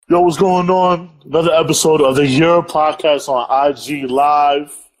Yo, what's going on? Another episode of the YERRR podcast on IG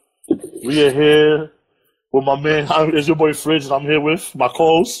Live. We are here with my man. It's your boy Fridge, and I'm here with my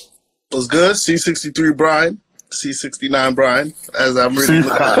co-host. What's good? C63 Brian. C69 Brian, as I'm reading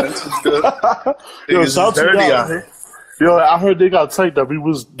the comments. It's good. Yo, shout out to y'all. Yo, I heard they got tight that we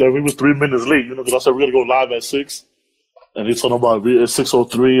was 3 minutes late, you know, because I said we're going to go live at 6. And they talking about it's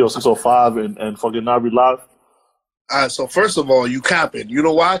 6:03 or 6:05 and fucking now we live. All right, so first of all, you capping. You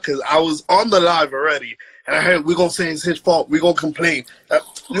know why? Because I was on the live already, and I heard we're going to say it's his fault. We're going to complain.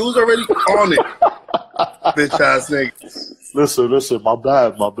 You was already on it, bitch-ass nigga. Listen, my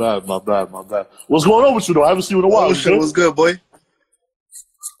bad. What's going on with you, though? I haven't seen you in a while. Ocean, what's good, boy?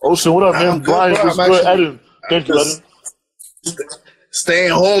 Ocean, what up, man? Brian, what's good? Eden, thank you, Eden.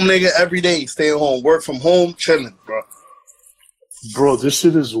 Staying home, nigga, every day. Staying home. Work from home, chilling, bro. Bro, this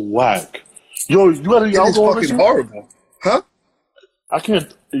shit is whack. Yo, you got any alcohol next to you? It's fucking horrible. Huh? I can't.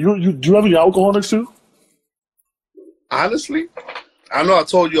 Do you have any alcohol next to you? Honestly, I know I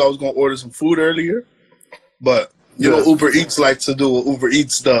told you I was going to order some food earlier, but you know Uber Eats likes to do what Uber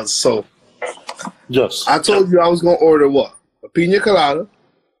Eats does, so. Yes. I told you I was going to order what? A pina colada.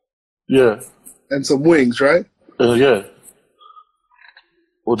 Yeah. And some wings, right? Yeah.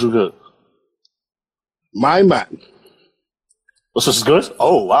 What'd you get? My man. This is good?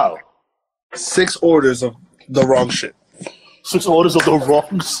 Oh, wow. 6 orders of the wrong shit. 6 orders of the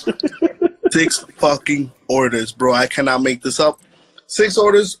wrong shit? 6 fucking orders, bro. I cannot make this up. 6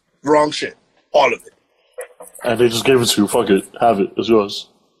 orders, wrong shit. All of it. And they just gave it to you. Fuck it. Have it. It's yours.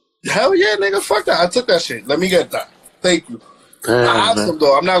 Hell yeah, nigga. Fuck that. I took that shit. Let me get that. Thank you. Damn, I asked him,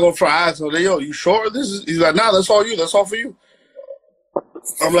 though. I'm not going to try. I asked him, yo, you sure this is? He's like, nah, that's all you. That's all for you.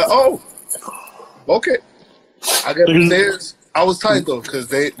 I'm like, oh. Okay. I get upstairs. I was tight though, because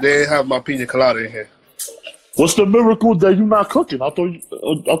they have my pina colada in here. What's the miracle that you not cooking? I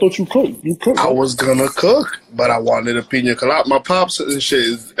thought you cooked. You cooked. I was gonna cook, but I wanted a pina colada. My pops and shit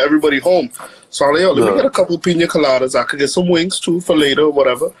is everybody home, so I'm like, yo, let me get a couple pina coladas. I could get some wings too for later or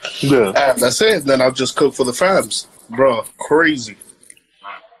whatever. Yeah, and that's it. Then I'll just cook for the fams, bro. Crazy.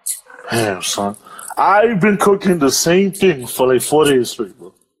 Damn, son. I've been cooking the same thing for like 4 days straight,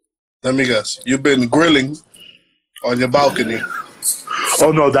 bro. Let me guess. You've been grilling on your balcony.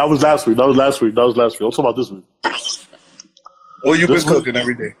 Oh no, that was last week. I'm talking about this week. Well, you've been cooking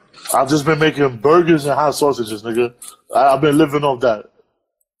every day. I've just been making burgers and hot sausages, nigga. I've been living off that.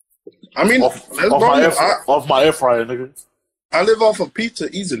 I mean, off my air fryer, nigga. I live off of pizza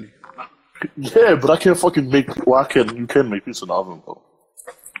easily. Yeah, but I can't fucking make. Well, you can make pizza in the oven, bro.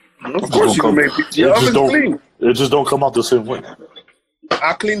 Of course you can make pizza. Your oven's clean. It just don't come out the same way.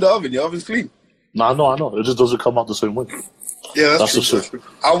 I cleaned the oven. Your oven's clean. No, I know. It just doesn't come out the same way. Yeah, that's true.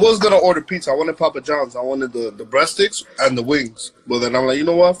 I was going to order pizza. I wanted Papa John's. I wanted the breadsticks and the wings. But then I'm like, you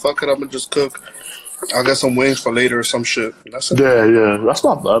know what? Fuck it. I'm going to just cook. I'll get some wings for later or some shit. That's it. Yeah. That's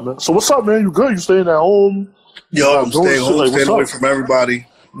not bad, man. So what's up, man? You good? You staying at home? Yo, I'm staying home, staying away from everybody.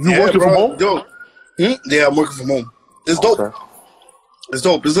 You working from home? Yo. Yeah, I'm working from home. It's dope. Okay. It's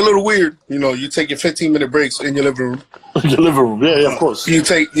dope. It's a little weird. You know, you take your 15-minute breaks in your living room. Your living room. Yeah, of course. You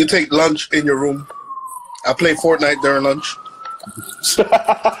take lunch in your room. I play Fortnite during lunch.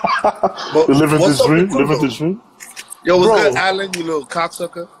 Living the dream. Yo, what's good, Alan? You little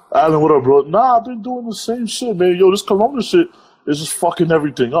cocksucker. Alan, what up, bro? Nah, I've been doing the same shit, man. Yo, this Corona shit is just fucking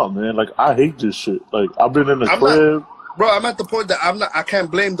everything up, man. Like, I hate this shit. Like, I've been in the crib. I'm at the point that I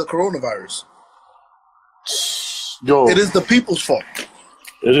can't blame the coronavirus. Yo, it is the people's fault.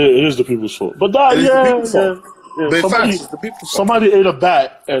 It is the people's fault. But somebody ate a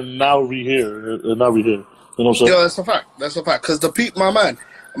bat, and now we here. You know what I'm saying? Yo, that's a fact. Because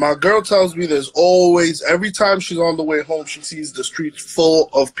my girl tells me there's always, every time she's on the way home, she sees the streets full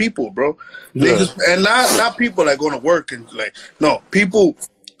of people, bro. Yeah. And not people that going to work and like, no, people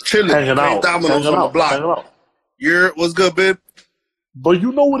chilling, hanging out, dominoes on the block. What's good, babe? But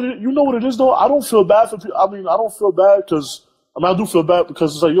you know what it is though. I don't feel bad for people. I mean, I don't feel bad because I do feel bad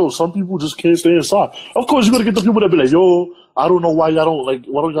because it's like, yo, some people just can't stay inside. Of course, you're gonna get the people that be like, yo, I don't know why y'all don't like.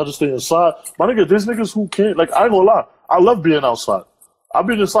 Why don't y'all just stay inside? My nigga, there's niggas who can't. Like, I ain't gonna lie. I love being outside. I've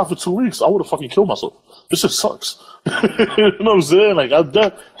been inside for 2 weeks. I would have fucking killed myself. This shit sucks. You know what I'm saying? Like, I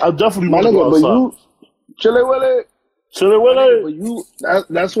definitely want to go outside. But you, chile with it. But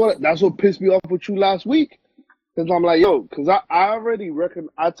that's what pissed me off with you last week. Cause I'm like, yo, cause I already reckon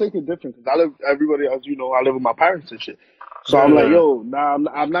I take it different. Cause I live, everybody else, you know, I live with my parents and shit. So I'm like, yo, nah,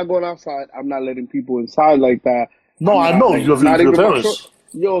 I'm not going outside. I'm not letting people inside like that. No, I know. You have your parents.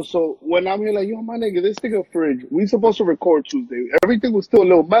 Yo, so when I'm here like, yo, my nigga, this nigga Fridge, we supposed to record Tuesday. Everything was still a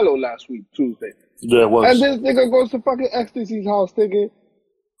little mellow last week, Tuesday. Yeah, it was. And this nigga goes to fucking Ecstasy's house, nigga.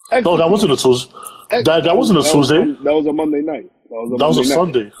 No, that wasn't a Tuesday. That wasn't a Tuesday. That was a Monday night. That was a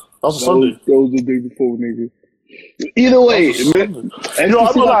Sunday. That was a Sunday. That was the day before, nigga. Either way, man.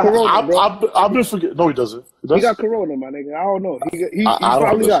 I've been forgetting. No, he doesn't. He got corona, my nigga. I don't know. He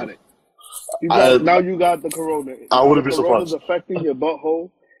probably got it. Now you got the corona. I wouldn't be surprised. Corona's affecting your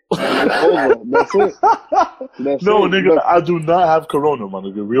butthole. And it's over. That's it. Nigga, I do not have corona, my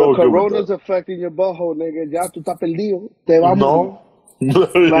nigga. We all corona's affecting your butthole, nigga. Ya tú estás perdido. Te va a morir.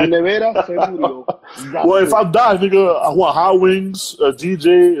 La nevera se murió. Well, if I die, nigga, I want hot wings, a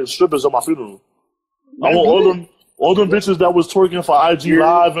DJ, and strippers at my funeral. I want all them bitches that was twerking for IG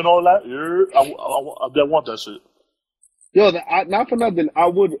Live and all that. I want that shit. Yo, not for nothing. I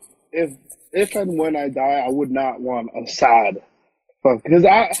would, if and when I die, I would not want a sad fuck. Because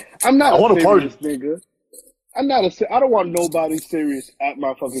I'm not a serious nigga. I don't want nobody serious at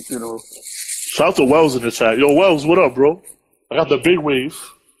my fucking funeral. Shout out to Wells in the chat. Yo, Wells, what up, bro? I got the big wave.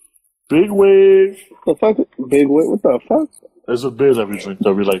 Big wave. What the fuck? Big wave? What the fuck? There's a beer that we drink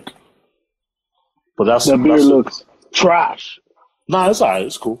that we like. But that beer looks trash. Nah, it's alright.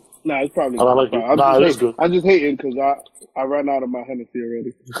 It's cool. Nah, it's probably I like it. Nah, it's good. I'm just hating because I ran out of my Hennessy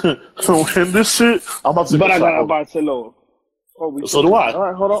already. And this shit, I'm about to. But I got a Barcelona. So do I. All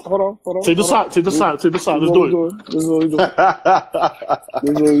right, hold on. Take the shot. Let's do it. This is what we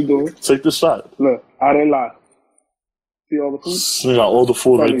doing. Take the shot. Look, I didn't lie. See all the food? You got all the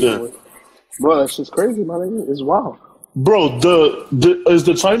food right there. Bro, that's just crazy, my nigga. It's wild. Bro, is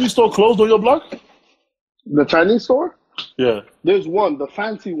the Chinese store closed on your block? The Chinese store? Yeah. There's one. The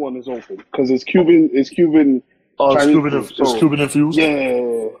fancy one is open because it's Cuban. It's Cuban. It's Cuban infused.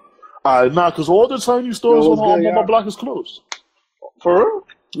 Yeah. Because all the Chinese stores on my block is closed. For real?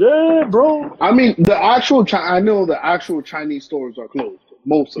 Yeah, bro. I mean, I know the actual Chinese stores are closed.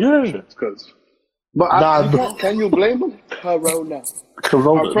 Most of them. Because. But can you blame them? Corona.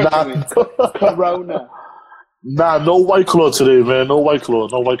 Corona. Nah, no White Claw today, man. No White Claw.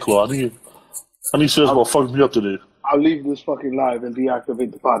 I need shit that's gonna fuck me up today. I'll leave this fucking live and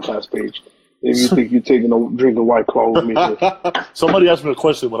deactivate the podcast page if you think you're taking a drink of White Claw with me. Somebody asked me a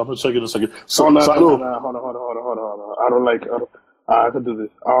question, but I'm gonna check it in a second. Hold on. I don't like. I can do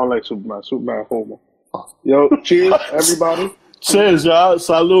this. I don't like Superman. Superman homo. Yo, cheers, everybody. Cheers, y'all.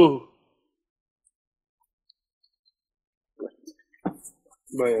 Salud.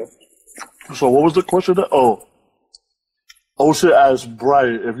 Man. So what was the question? Shit asked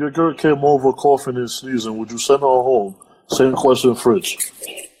Brian, if your girl came over coughing and sneezing, would you send her home? Same question, Fridge.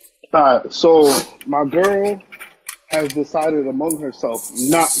 Alright, so my girl has decided among herself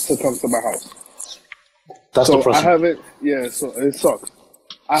not to come to my house. That's depressing. So it sucks.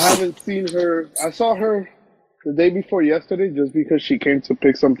 I haven't seen her. I saw her the day before yesterday just because she came to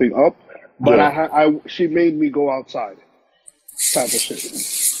pick something up, but she made me go outside. Type of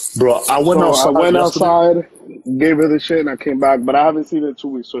shit. Bro, I went outside, gave her the shit, and I came back, but I haven't seen her in 2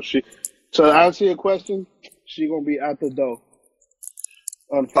 weeks. So to answer your question, she gonna be at the door.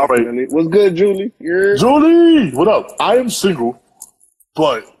 Unfortunately. Right. What's good, Julie? Julie, what up? I am single,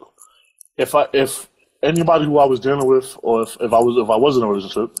 but if anybody who I was dealing with, or if I was in a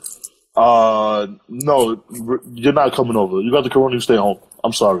relationship, no, you're not coming over. You got the corona, you stay home.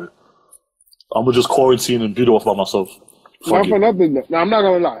 I'm sorry. I'm gonna just quarantine and beat off by myself. Not for nothing. No, I'm not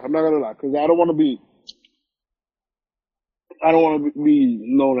gonna lie, because I don't want to be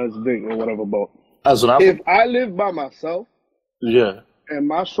known as big or whatever. But if I live by myself, and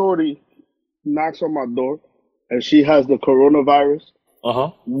my shorty knocks on my door and she has the coronavirus,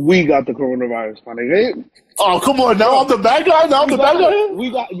 we got the coronavirus, my nigga. Oh, come on! Now I'm the bad guy. We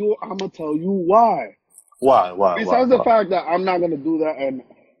got you. I'm gonna tell you why. Why? Besides the fact that I'm not gonna do that, and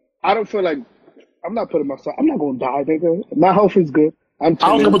I don't feel like. I'm not putting myself. I'm not gonna die, nigga. My health is good. I don't think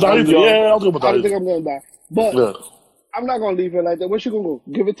I'm gonna die. I don't think I'm gonna die. But I'm not gonna leave her like that. Where's she gonna go?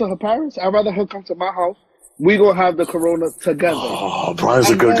 Give it to her parents? I'd rather her come to my house. We gonna have the corona together. Oh, Brian's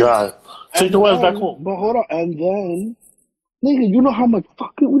a good guy. Take the ass back home. But hold on, and then, nigga, you know how much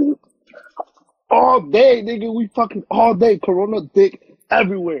fucking we all day, nigga. We fucking all day. Corona dick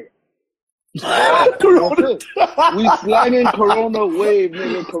everywhere. Corona. We slanging Corona wave,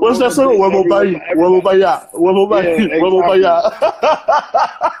 nigga. Corona. What's that song? Huevo Bahia.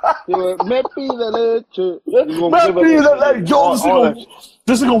 Me pide leche. Yo,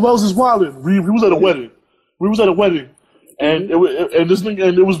 this nigga Wells is wildin'. We was at a wedding. And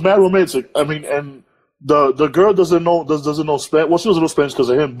it was mad romantic. I mean, and the girl doesn't know Spanish. Well, she doesn't know Spanish because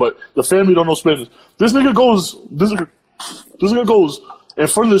of him, but the family don't know Spanish. This nigga goes in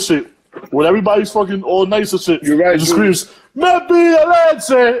front of this shit when everybody's fucking all nice and shit. You're right. And just screams, "Me pide leche,"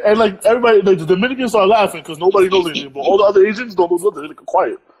 and like everybody, like, the Dominicans start laughing because nobody knows anything, but all the other Asians don't know nothing. They're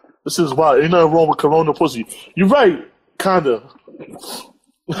quiet. This is why ain't nothing wrong with Corona pussy. You're right, kinda.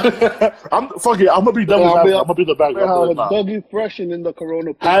 Fuck it. I'm gonna be devil's advocate. I'm gonna be the bad guy. Dougie freshen in the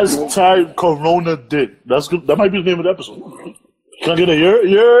Corona pussy. Hashtag Corona dick. That's good. That might be the name of the episode. Can I get a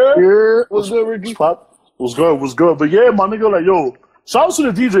year? What's good, Ricky? Was good. But yeah, my nigga, like, yo, shout out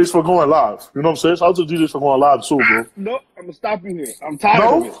to the DJs for going live. You know what I'm saying? Shout out to the DJs for going live too, bro. No, I'm gonna stop you here. I'm tired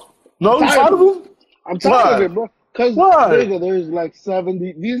of it. No, you tired of it? I'm tired of it, bro. Because, nigga, there's like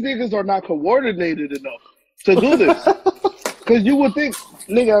 70. These niggas are not coordinated enough to do this. Because you would think,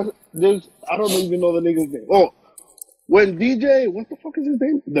 nigga, I don't even know the nigga's name. Oh, when DJ, what the fuck is his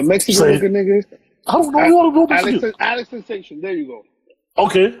name? The Mexican looking nigga? I don't know. Alex Sensation. There you go.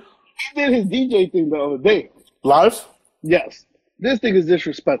 Okay. He did his DJ thing the other day. Live? Yes. This thing is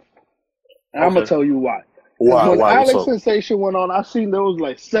disrespectful. And I'm going to tell you why. Why? When Alex Sensation went on, I seen there was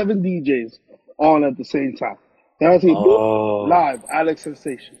like 7 DJs on at the same time. And I see live, Alex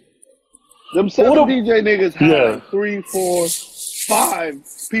Sensation. Them 7 DJ niggas had like 3, 4, 5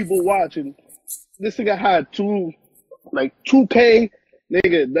 people watching. This nigga had 2K,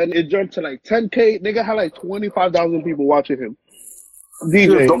 nigga. Then it jumped to like 10K. Nigga had like 25,000 people watching him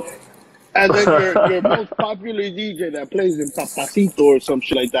DJ. And then your most popular DJ that plays in Papacito or some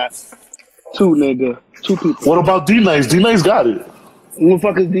shit like that. 2 people. What about D-Nice? D-Nice got it. Who the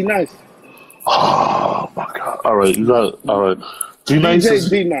fuck is D-Nice? Oh my god! All right, you got it. All right. D-Nice DJ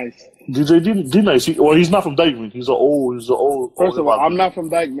D-Nice. DJ D-Nice. He's not from Dykeman. He's an old. First of all, I'm not from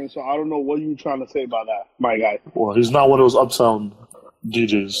Dykeman, so I don't know what you're trying to say about that, my guy. Well, he's not one of those uptown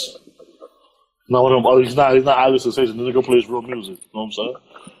DJs. Not one of them. He's not Alex Sensation. The nigga plays real music. You know what I'm saying?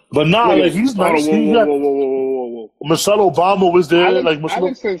 But like he's nice. Whoa. Michelle Obama was there.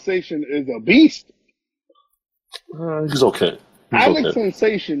 Alex Sensation is a beast. He's okay. Alex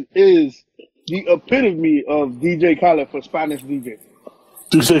Sensation is the epitome of DJ Khaled for Spanish DJ.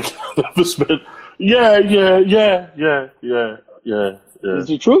 DJ Khaled for Spanish. Yeah. It's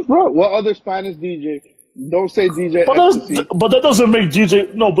the truth, bro. What other Spanish DJ? Don't say DJ. But that doesn't make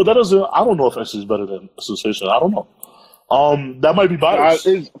DJ. No, but that doesn't. I don't know if X is better than Sensation. I don't know. That might be biased.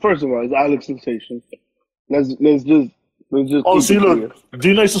 First of all, it's Alex Sensation. Let's just. Oh, see, look,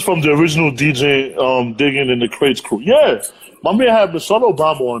 D-Nice is from the original DJ Digging in the Crates crew. Yeah, my man had Michelle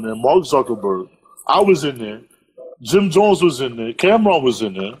Obama on there, Mark Zuckerberg. I was in there. Jim Jones was in there. Cameron was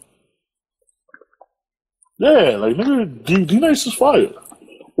in there. Yeah, like, nigga, D-Nice is fire.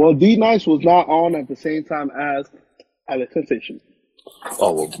 Well, D-Nice was not on at the same time as Alex Sensation.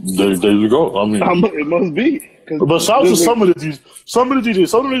 Oh, well, there you go. I mean, it must be. But shout out to some of the DJs. Some of the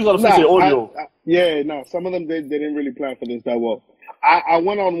DJs got to fix their audio. Some of them, they didn't really plan for this that well. I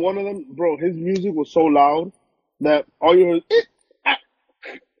went on one of them, bro. His music was so loud that all you heard,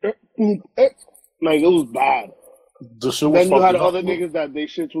 like, it was bad. The shit was then you had other niggas that their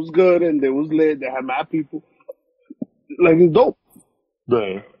shit was good and they was lit. They had mad people. Like, it's dope.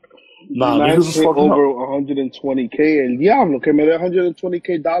 Yeah. Nah, niggas was fucking over 120K and Diablo came at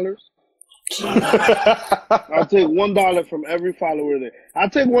 $120K dollars. I'll take $1 from every follower there. I'll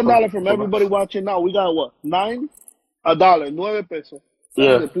take $1 from everybody watching now. We got what? $9? $9 pesos.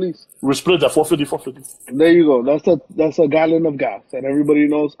 Yeah, please. We split that 450. There you go. That's a gallon of gas, and everybody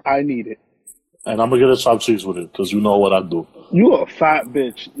knows I need it. And I'm gonna get a chopped cheese with it because you know what I do. You a fat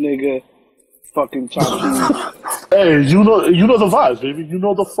bitch, nigga. Fucking chopped cheese. Hey, you know the vibes, baby. You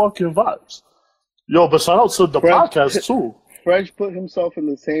know the fucking vibes. Yo, but shout out to the podcast too. French put himself in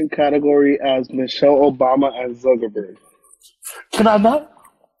the same category as Michelle Obama and Zuckerberg. Can I not?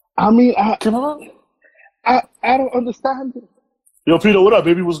 I mean, can I not? I don't understand it. Yo, Peter, what up,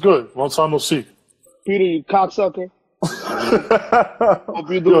 baby? What's good? Long time no see. Peter, you cocksucker.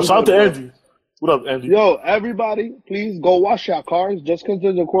 Yo, shout out to Andy. What up, Andy? Yo, everybody, please go wash your cars. Just because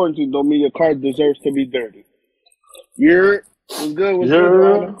there's a quarantine don't mean your car deserves to be dirty. What's good? What's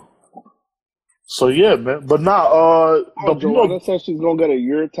good, So yeah, man. But now, Joanna says she's gonna get a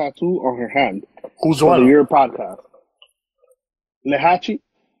year tattoo on her hand. Who's Joanna? The year podcast. Lehachi.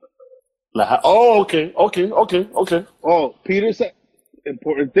 Oh, okay. Oh, Peter said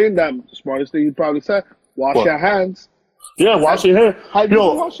important thing, that smartest thing he probably said. Wash your hands. Yeah, wash your hands. Have you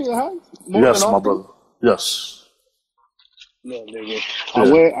been washing your hands? Yes, my brother. Yes. No, nigga.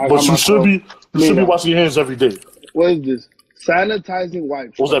 Yeah. But you should be washing your hands every day. What is this? Sanitizing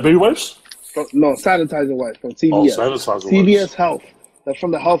wipes. Was that baby wipes? No, sanitizing wipes from CVS. Oh, sanitizing CVS wipes. Health. That's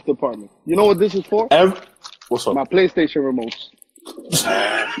from the health department. You know what this is for? What's up? My PlayStation remotes.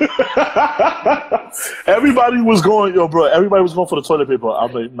 Everybody was going for the toilet paper.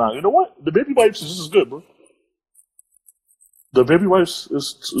 I'm like, nah, you know what? The baby wipes is just as good, bro. The baby wipes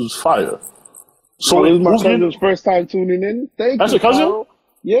is fire. So this is my cousin's first time tuning in. Thank you. That's your cousin?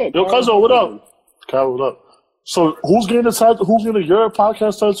 Yeah. Yo, Cuzzo, what up? Kyle, what up? So who's getting a YERRR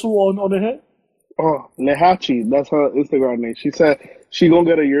podcast tattoo on their head? Oh, Lehachi, that's her Instagram name. She said she gonna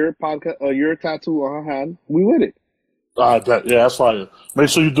get a YERRR tattoo on her hand. We with it. I bet. Yeah, that's fire. Make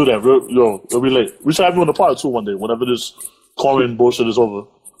sure you do that. Yo, it'll be late. We should have you on the pod too one day, whenever this quarantine bullshit is over.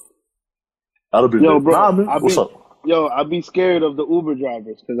 That'll be late. Bro, nah, man. What's up? Yo, I be scared of the Uber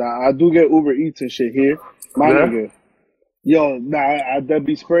drivers because I do get Uber Eats and shit here. My nigga. Yo, I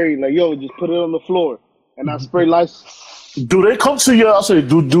be spraying like, yo, just put it on the floor, and I spray lights. Do they come to your? I say,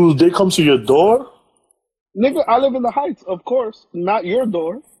 do they come to your door? Nigga, I live in the Heights, of course, not your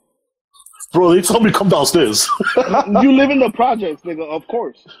door. Bro, they told me come downstairs. You live in the projects, nigga, of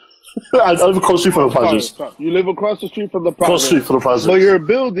course. I live across the street from the projects. You live across the street from the projects. Across the street from the projects. But your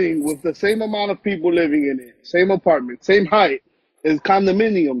building with the same amount of people living in it, same apartment, same height, is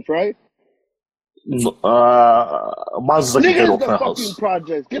condominiums, right? Mine's like a ghetto penthouse. Fucking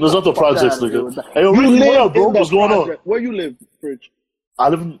projects. There's not the projects, nigga. Hey, yo, Ricky, what up, bro? What's going on? Where you live, Fridge? I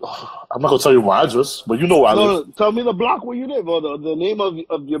live in, I'm not going to tell you my address, but you know where I live. Tell me the block where you live or the name of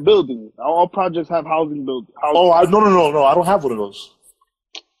your building. All projects have housing buildings. No. I don't have one of those.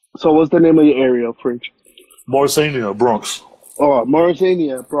 So what's the name of your area, Fridge? Mauritania, Bronx. Oh,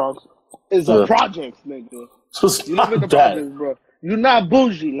 Mauritania, Bronx. It's a projects, nigga. You live in the projects, bro. You're not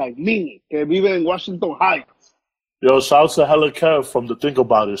bougie like me. Okay, we live in Washington Heights. Yo, shout out to Hella Kev from the Think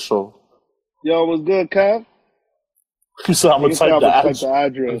About It show. Yo, what's good, Kev? He said I'm gonna type the address.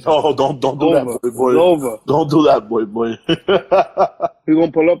 No, don't do that, boy. Don't do that, boy. He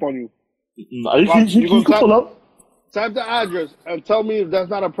gonna pull up on you. He can pull up. Type the address and tell me if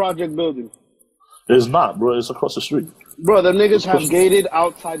that's not a project building. It's not, bro. It's across the street. Bro, the niggas have gated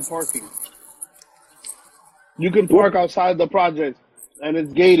outside parking. You can park outside the project, and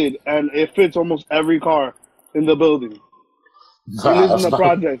it's gated, and it fits almost every car in the building. You live in the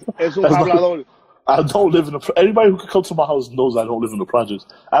project. I don't live in the. Anybody who can come to my house knows I don't live in the projects.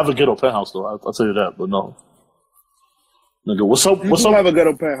 I have a ghetto penthouse, though. I'll tell you that, but no. Nigga, what's up? You have a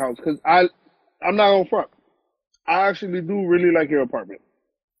ghetto penthouse, because I'm not on front. I actually do really like your apartment.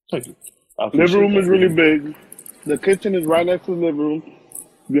 Thank you. Living room is really big. The kitchen is right next to the living room.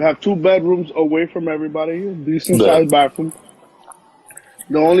 You have 2 bedrooms away from everybody. Decent sized bathroom.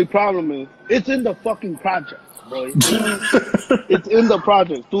 The only problem is, it's in the fucking project, bro. It's in the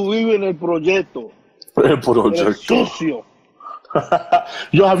project. Tu vives en el proyecto. El proyecto.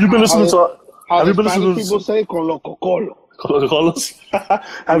 Yo, have you been listening to? Have you been listening to? People say con lo cocolo. Con lo cocolos.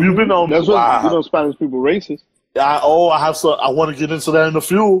 Have you been on? That's what Spanish people racist. I want to get into that in a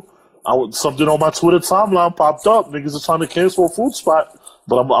few. Something on my Twitter timeline popped up. Niggas are trying to cancel a food spot.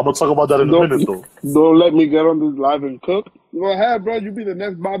 But I'm going to talk about that in a minute, though. Don't let me get on this live and cook. Go ahead, bro. You be the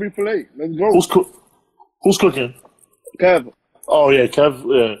next Bobby Flay. Let's go. Who's cooking? Kev. Oh, yeah, Kev.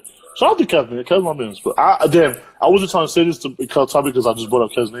 Yeah. Shout out to Kev, man. Kev's my man. But I wasn't trying to say this because I just brought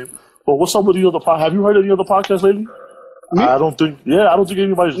up Kev's name. But what's up with the other podcast? Have you heard any other podcasts lately? Me? I don't think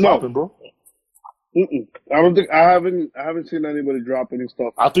anybody's dropping, bro. I haven't seen anybody drop any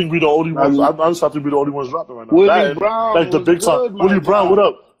stuff. I think we're the only ones. I think we're the only ones dropping right now. Willie Brown, like the big time. Willie Brown, what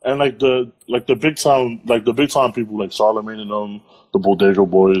up? And like the big time people like Charlamagne and the Bodega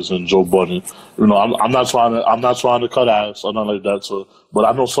Boys and Joe Budden. You know, I'm not trying to cut ass or nothing like that. So, but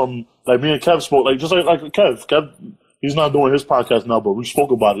I know some like me and Kev spoke just like Kev. Kev, he's not doing his podcast now, but we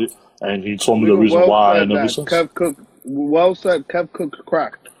spoke about it and he told me the reason why and everything. Kev cooked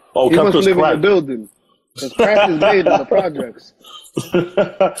crack. Oh, he must live in the building. Because crack is made in the projects.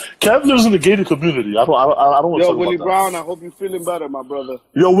 Kev lives in the gated community. I don't want to talk about that. Yo, Willie Brown, I hope you're feeling better, my brother.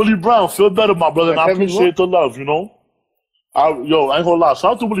 Yo, Willie Brown, feel better, my brother, and I appreciate the love, you know? I ain't gonna lie.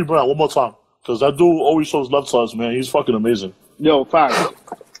 Shout out to Willie Brown one more time. Because that dude always shows love to us, man. He's fucking amazing. Yo, facts.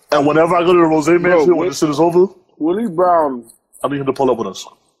 And whenever I go to the Rose Mansion, when this shit is over, Willie Brown. I need him to pull up with us.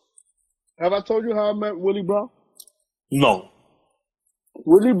 Have I told you how I met Willie Brown? No.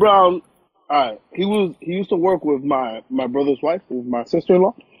 Willie Brown, alright, he used to work with my brother's wife, with my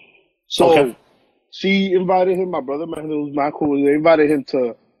sister-in-law. So she invited him, my brother, man, it was not cool. They invited him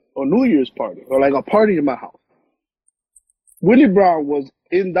to a New Year's party, or like a party in my house. Willie Brown was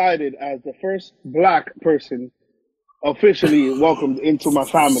indicted as the first black person officially welcomed into my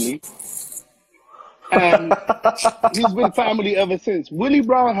family. And he's been family ever since. Willie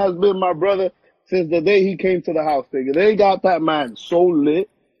Brown has been my brother since the day he came to the house, nigga. They got that man so lit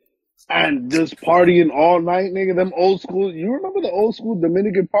and just partying all night, nigga. Them old school, you remember the old school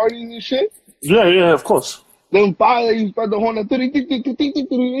Dominican parties and shit? Yeah, of course. Them fire, you start the horn,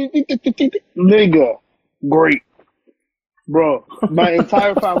 nigga, great. Bro, my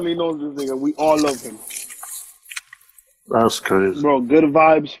entire family knows this nigga. We all love him. That's crazy. Bro, good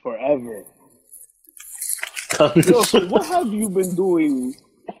vibes forever. Yo, so what have you been doing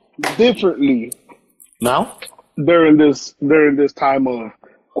differently Now? during this time of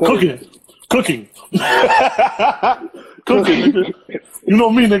Cooking. Cooking, nigga. You know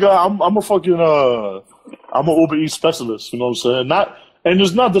me, nigga. I'm a fucking I'm an Uber Eats specialist. You know what I'm saying? And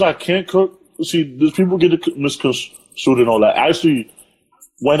it's not that I can't cook. See, there's people get it misconstrued and all that. Actually,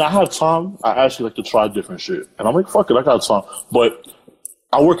 when I have time, I actually like to try different shit. And I'm like, fuck it, I got time. But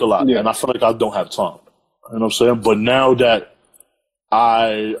I work a lot, and I feel like I don't have time. You know what I'm saying? But now that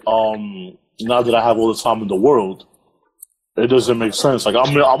I have all the time in the world, it doesn't make sense. Like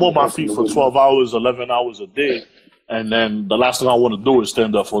I'm on my feet for 12 hours, 11 hours a day, and then the last thing I want to do is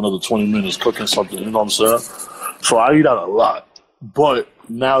stand up for another 20 minutes cooking something. You know what I'm saying? So I eat out a lot. But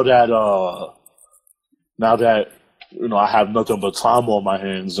now that you know I have nothing but time on my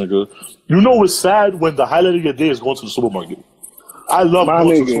hands, nigga. You know it's sad when the highlight of your day is going to the supermarket. I love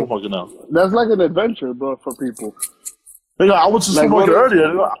going to the supermarket now. That's like an adventure, bro, for people. Nigga, I went to the supermarket earlier.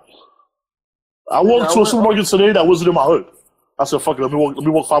 Nigga. I walked to a supermarket today that wasn't in my hood. I said, fuck it, let me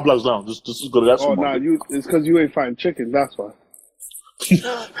walk 5 blocks down. Just go to that supermarket. Oh, nah, it's because you ain't find chicken, that's why.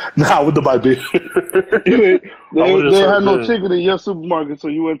 Nah, I went to buy beer. They had no chicken in your supermarket, so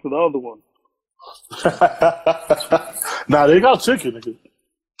you went to the other one. Nah, they got chicken, nigga.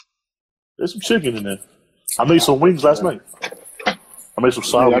 There's some chicken in there. I made some wings last night. I made some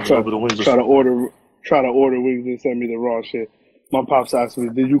sour wings over the wings. Try to order wings and send me the raw shit. My pops asked me,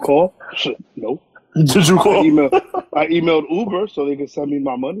 "Did you call?" Shit, no. Did you call? I emailed Uber so they could send me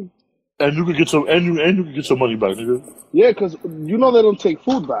my money. And you could get some, and you could get your money back, nigga. Yeah, because you know they don't take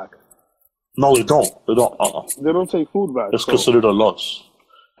food back. No, they don't. They don't. They don't take food back. It's considered a loss.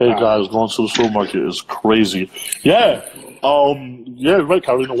 Hey guys, going to the supermarket is crazy. Yeah, right,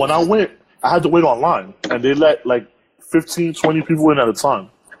 Carolina. When I went, I had to wait online, and they let like 15, 20 people in at a time.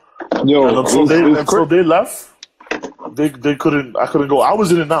 Yo, and until they left, they couldn't. I couldn't go. I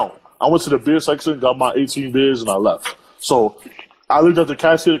was in and out. I went to the beer section, got my 18 beers, and I left. So I looked at the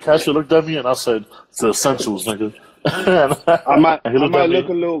cashier. The cashier looked at me, and I said, "The essentials, nigga." I might look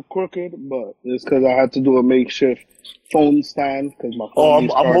a little crooked, but it's because I had to do a makeshift phone stand because my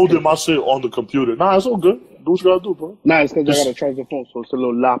phone. I'm holding my shit on the computer. Nah, it's all good. Do what you gotta do, bro. Nah, it's because I gotta charge the phone, so it's a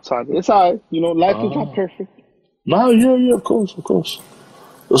little laptop. It's alright, you know. Life is not perfect. Nah, yeah, of course.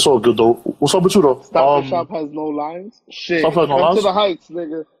 It's all good though. What's up with you though? Stop and Shop has no lines. Shit, Stop has no lines? To the Heights,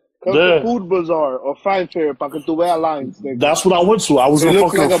 nigga. Come to Food Bazaar or Fine Fair, para que tu veas lines, nigga. That's what I went to. I was in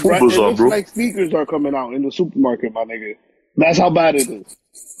fucking Food Bazaar, bro. It looks like sneakers are coming out in the supermarket, my nigga. That's how bad it is.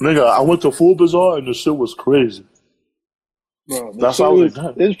 Nigga, I went to Food Bazaar and the shit was crazy. Bro, that's how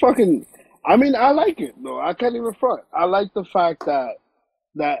it's fucking. I mean, I like it though. I can't even front. I like the fact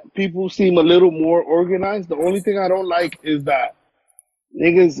that people seem a little more organized. The only thing I don't like is that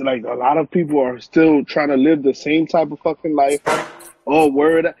niggas, like a lot of people are still trying to live the same type of fucking life. Oh,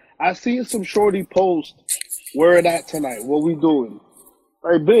 where it at? I seen some shorty post, where it at tonight? What we doing?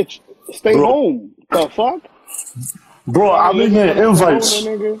 Hey, bitch, stay home. The fuck? Bro, I've been getting invites.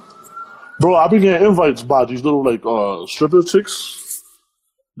 Bro, I've been getting invites by these little like stripper chicks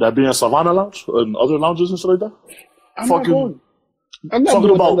that be in Savannah Lounge and other lounges and shit like that. I'm not doing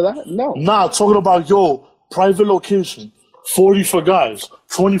that. No. Nah, talking about private location, 40 for guys,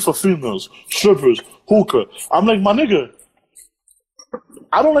 20 for females, strippers, hookah. I'm like, my nigga,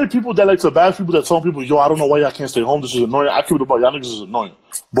 I don't like people that like to bash people that tell people, I don't know why y'all can't stay home. This is annoying. I keep it about y'all niggas is annoying.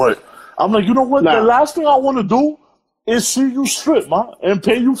 But I'm like, you know what? The last thing I want to do is see you strip, man, and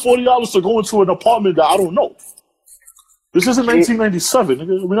pay you $40 to go into an apartment that I don't know. This isn't 1997,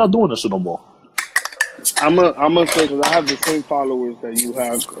 nigga. We're not doing this shit no more. I'm gonna say because I have the same followers that you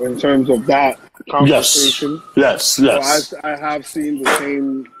have in terms of that conversation. Yes. So I have seen the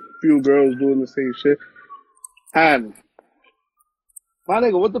same few girls doing the same shit. And my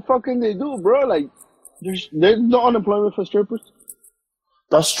nigga, what the fuck can they do, bro? Like, there's no unemployment for strippers.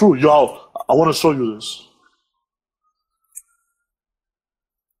 That's true, yo. I want to show you this.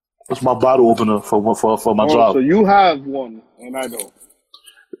 It's my bottle opener for my job. So you have one, and I don't.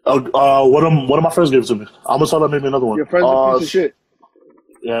 One of my friends gave it to me. I'm gonna tell her maybe another one. Your friend's a piece of shit.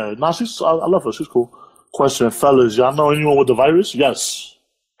 Yeah, nah, I love her. She's cool. Question, fellas, y'all know anyone with the virus? Yes.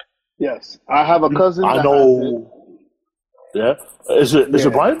 Yes, I have a cousin. I know. Yeah, is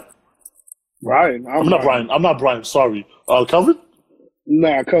it Brian? Brian. I'm not Brian. Sorry. Kelvin?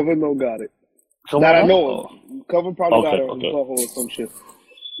 Nah, Kelvin don't got it. That I know of. Kelvin probably got it on the or some shit.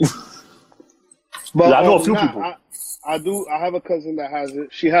 But yeah, I know a few people. I do. I have a cousin that has it.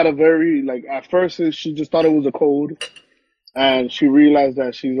 She had a very at first she just thought it was a cold, and she realized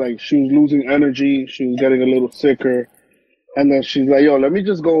that she was losing energy. She was getting a little sicker, And then she's like, yo, let me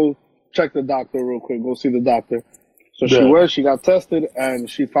just go check the doctor real quick, go see the doctor. So she got tested, and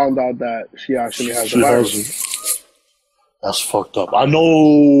she found out that she actually has the virus. That's fucked up. I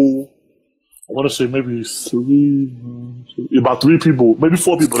know, I want to say maybe about 3 people, maybe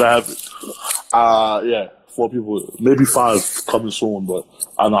 4 people that have it. Yeah, 4 people, maybe 5 coming soon, but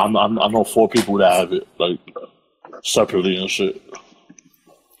I know 4 people that have it, like, separately and shit.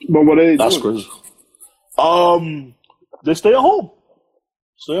 But what are they doing? That's crazy. They stay at home.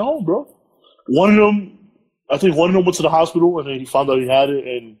 Stay at home, bro. I think one of them went to the hospital and then he found out he had it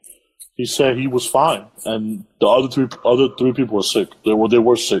and he said he was fine. And the other three people were sick. They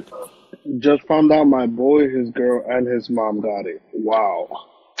were sick. Just found out my boy, his girl, and his mom got it. Wow.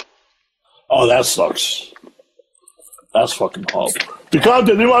 Oh, that sucks. That's fucking hard. Because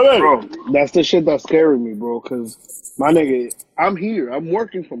they my way. Bro, that's the shit that's scaring me, bro. Because my nigga, I'm here. I'm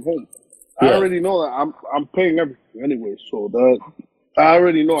working from home. I already know that I'm paying everything anyway. So I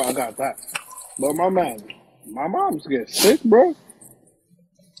already know I got that. But my mom's getting sick, bro.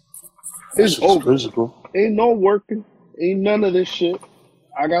 It's over. Crazy, bro. Ain't no working. Ain't none of this shit.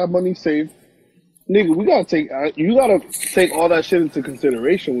 I got money saved. Nigga, you gotta take all that shit into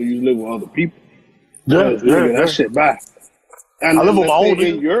consideration when you live with other people. Yeah. That shit back. And I live with my own.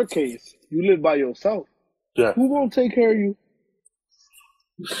 In your case, you live by yourself. Yeah. Who gonna take care of you?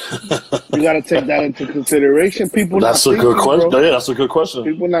 You gotta take that into consideration. That's a good question. Yeah, that's a good question.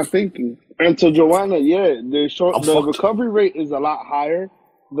 People not thinking. And to Joanna, the recovery rate is a lot higher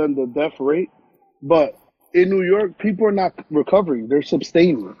than the death rate, but in New York, people are not recovering; they're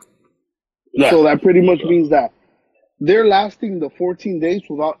sustaining. Yeah. So that pretty much means that they're lasting the 14 days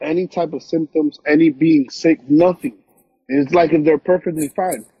without any type of symptoms, any being sick, nothing. It's like if they're perfectly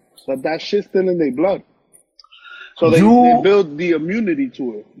fine, but that shit's still in their blood. So they build the immunity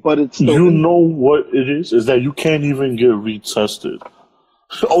to it, but it's still. You know what it is? Is that you can't even get retested.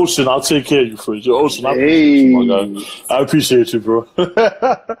 Ocean, I'll take care of you for it. Ocean, I appreciate you, my guy. I appreciate you, bro.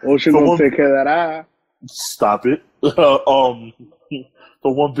 Ocean gonna take care of that eye. Stop it. From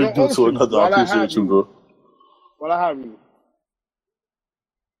one big dude to another, I appreciate you, bro. What I have you?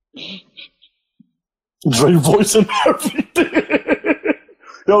 Drake voice and everything.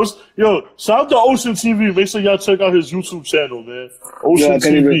 Yo, shout out to Ocean TV. Make sure y'all check out his YouTube channel, man. Ocean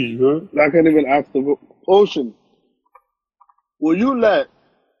TV, I can't even ask the Ocean. Will you let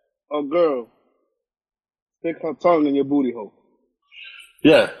a girl stick her tongue in your booty hole?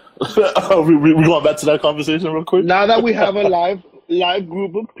 Yeah. we going back to that conversation real quick? Now that we have a live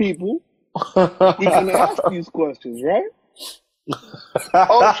group of people, we can ask these questions, right?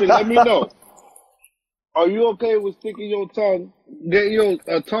 Ocean, let me know. Are you okay with sticking your tongue, getting your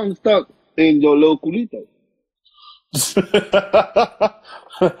tongue stuck in your little culito?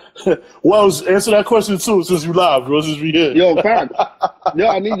 Well, answer that question too, since you live, bro. Since we here. Yo, fact. Yo,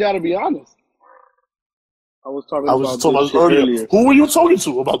 I need y'all to be honest. I was talking about earlier. Who were you talking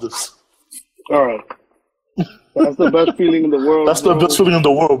to about this? All right. That's the best feeling in the world. That's the best feeling in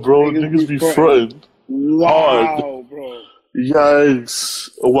the world, bro. Niggas be fronting. Wow, bro. Yikes.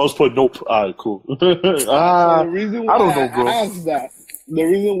 Wells put nope. Alright, cool. So the reason why I don't know, bro. The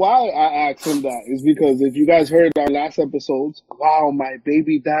reason why I asked him that is because if you guys heard our last episodes, wow, my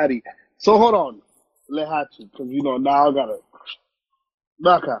baby daddy. So hold on. Lehachi, because now I gotta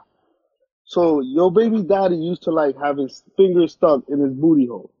back out. So your baby daddy used to like have his fingers stuck in his booty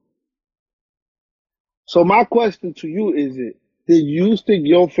hole. So my question to you is did you stick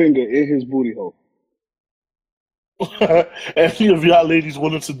your finger in his booty hole? Any of y'all ladies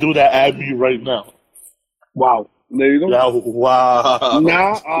willing to do that, add me right now. Wow. There you go. Yeah,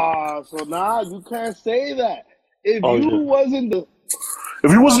 wow. So now you can't say that. If you wasn't the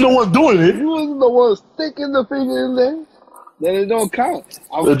one doing it. If you wasn't the one sticking the finger in there, then it don't count.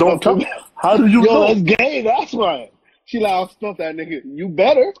 It don't count? How do you know? Yo, that's gay, that's why. She like, I'll stuff that nigga. You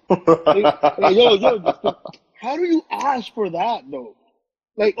better. How do you ask for that, though?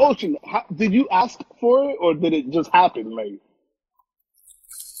 Like, Ocean, did you ask for it, or did it just happen? Like,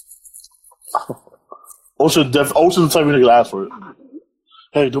 Ocean's the type of nigga to ask for it.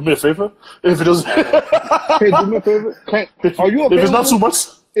 Hey, do me a favor. If it doesn't, hey, do me a favor. Are you okay? If it's not too much,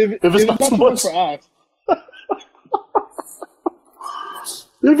 if it's not too much for ask.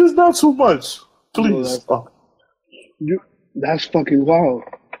 If it's not too much, please. That's fucking wild.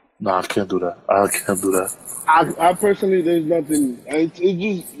 Nah, I can't do that. I can't do that. I personally, there's nothing. It's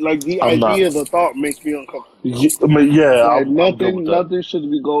just like the the thought makes me uncomfortable. Yeah, nothing should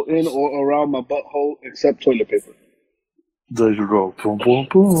be go in or around my butthole except toilet paper. There you go. Boom, boom,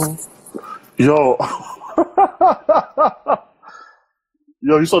 boom. Yo,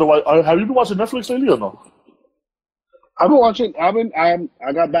 you saw have you been watching Netflix lately or no? I've been watching.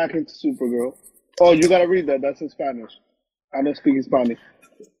 I got back into Supergirl. Oh, you gotta read that. That's in Spanish. I don't speak Spanish.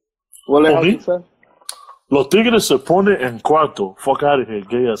 What the hell you say? Los tigres se ponen en cuarto. Fuck out of here,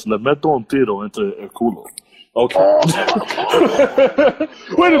 gayas. Le meto un tiro entre el culo. Okay.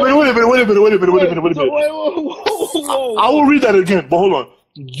 Wait a minute. I will read that again, but hold on.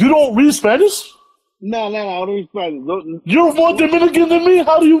 You don't read Spanish? No, I don't read Spanish. You're more Dominican than me.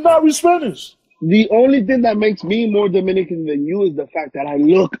 How do you not read Spanish? The only thing that makes me more Dominican than you is the fact that I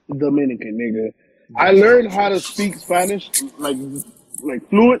look Dominican, nigga. I learned how to speak Spanish like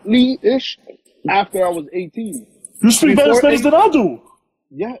fluently-ish after I was 18. You speak better Spanish than I do.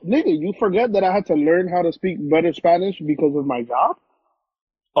 Yeah, nigga, you forget that I had to learn how to speak better Spanish because of my job?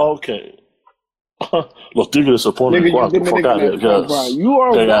 Okay. Los tigres se ponen en cuarto. Fuck out of here. You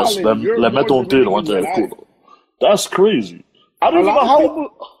are Le meto un tiro entre el culo. That's crazy. I don't know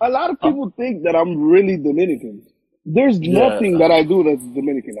how. A lot of people think that I'm really Dominican. There's nothing that I do that's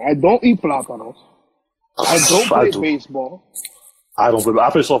Dominican. I don't eat plátanos. I don't play baseball. I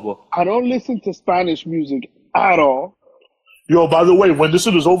play softball. I don't listen to Spanish music at all. Yo, by the way, when this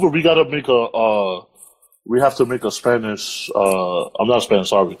is over, we gotta make we have to make a Spanish. I'm not Spanish.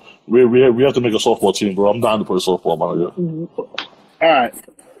 Sorry. We have to make a softball team, bro. I'm down to play softball, my nigga. All right.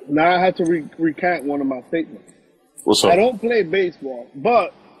 Now I have to recant one of my statements. What's up? I don't play baseball,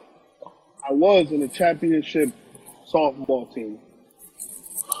 but I was in a championship softball team.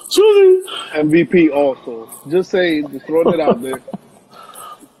 MVP also. Just saying, just throwing it out there.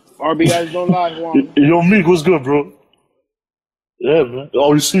 RBIs don't lie, Juan. Yo, Meek, what's good, bro? Yeah, man.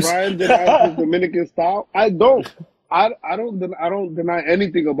 Oh, you see, Brian denies his Dominican style. I don't. I don't deny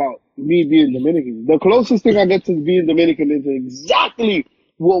anything about me being Dominican. The closest thing I get to being Dominican is exactly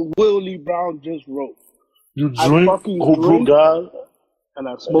what Willie Brown just wrote. You drink hookah, and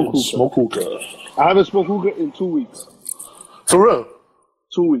I smoke hookah. I haven't smoked hookah in 2 weeks. For real?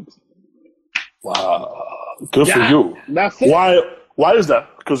 2 weeks. Wow. Good for you. That's it. Why is that?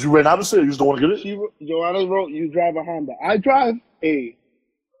 Because you ran out of shit. You just don't want to get it? Joanna wrote, you drive a Honda. I drive a...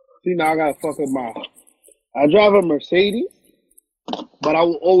 See, now I got to fuck up my... I drive a Mercedes, but I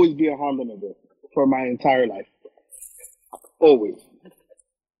will always be a Honda nigga for my entire life. Always.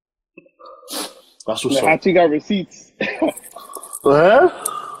 That's what's up. I think I receipts. Huh?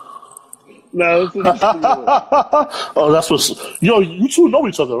 No, this is oh, that's what's... Yo, you two know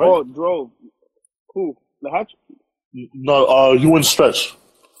each other, right? Oh, drove. Who? The Hutch? No, you and Stretch.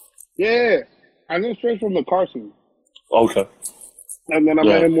 Yeah. I know Stretch from the car scene. Okay. And then I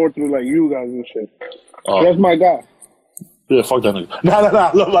met him more through, like, you guys and shit. That's my guy. Yeah, fuck that nigga.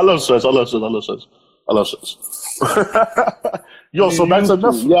 Nah. I love Stretch. I love Stretch. Yo, so back to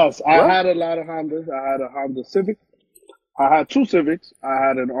enough. Yes, I had a lot of Hondas. I had a Honda Civic. I had two Civics. I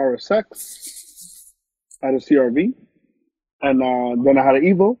had an RSX. I had a CRV. And then I had an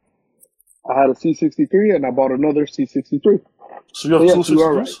Evo. I had a C63, and I bought another C63. So you have two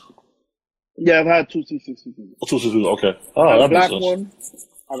C63s? Right. Yeah, I've had two C63s. Two C63s, okay. Oh, that makes sense. One.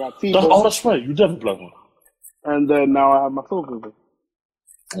 I got T-Bone. Oh, that's right. You definitely black one. And then now I have my Soul Cruiser.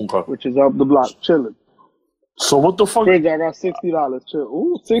 Okay. Which is up the block, chilling. So what the fuck? Fridge, I got $60. Chill.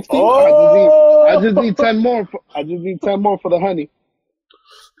 Ooh, 60. Oh! I just need 10 more. I just need 10 more for the honey.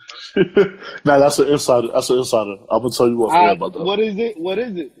 Nah, that's an insider. I'm gonna tell you what about that. What is it?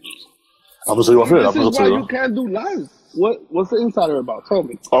 I'm gonna tell you what This is why you can't do live. What's the insider about? Tell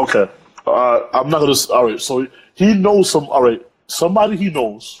me. Okay. I'm not gonna. All right. So he knows somebody he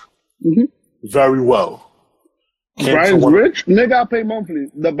knows very well. Brian's rich. Nigga, I pay monthly.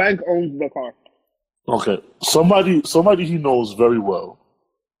 The bank owns the car. Okay. Somebody he knows very well.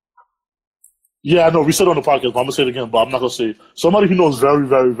 Yeah, I know. We said it on the podcast, but I'm gonna say it again. But I'm not gonna say it. Somebody he knows very,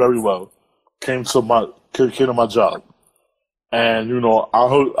 very, very well came to my job, and you know I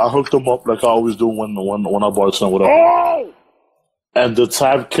hooked him up like I always do when I bartend whatever. Oh! And the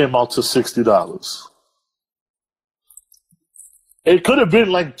tab came out to $60. It could have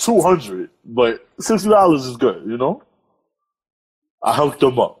been like $200, but $60 is good, you know. I hooked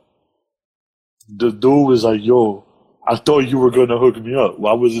him up. The dude was like, "Yo, I thought you were gonna hook me up.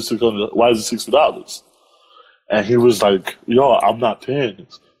 Why is it $60?" And he was like, "Yo, I'm not paying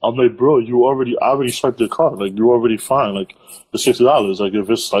this." I'm like, "Bro, I already swiped your card. Like, you're already fine. Like, the $60. Like, if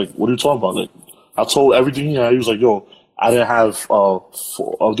it's like, what are you talking about? Like, I told everything he had. He was like, "Yo, I didn't have I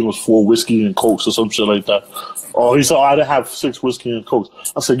think it was 4 whiskey and cokes or some shit like that." Oh, he said, "I didn't have 6 whiskey and cokes."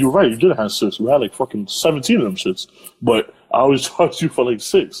 I said, "You're right. You didn't have 6. You had like fucking 17 of them shits. But I always charged you for like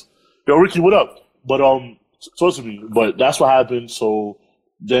 6. Yo, Ricky, what up?" But talk to me. But that's what happened. So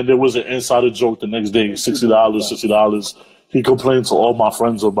then there was an insider joke the next day. $60. He complained to all my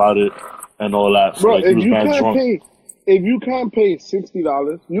friends about it and all that. Bro, like, if if you can't pay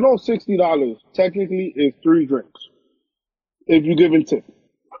 $60, you know $60 technically is 3 drinks. If you give in tip.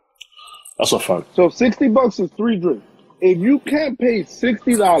 That's a fact. So $60 is 3 drinks. If you can't pay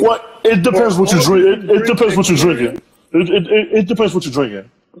 $60, what? It depends what you drink. It depends what you're drinking. It depends what you're drinking.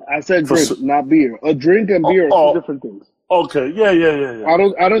 I said drink, not beer. A drink and beer are 2 different things. Okay, yeah.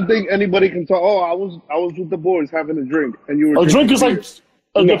 I don't think anybody can tell. Oh, I was with the boys having a drink, and you were. A drink is beer.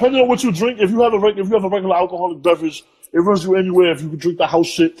 like depending on what you drink. If you have a regular alcoholic beverage, it runs you anywhere. If you can drink the house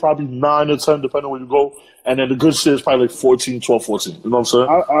shit, probably 9 or 10, depending on where you go. And then the good shit is probably like 14, 12, 14. You know what I'm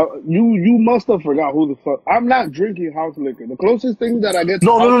saying? You must have forgot who the fuck. I'm not drinking house liquor. The closest thing that I get to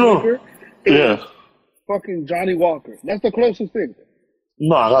house liquor is fucking Johnny Walker. That's the closest thing.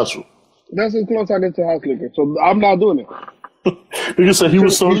 No, I got you. That's as close I get to house liquor. So I'm not doing it. Nigga said he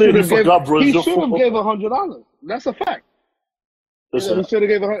was so lit, he forgot, bro. He should have gave $100. That's a fact. He should have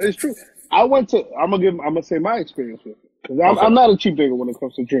gave $100. It's true. I'm gonna say my experience with it. Because I'm not a cheap nigga when it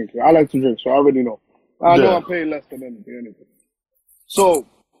comes to drinking. I like to drink, so I already know. I know I'm paying less than anything. So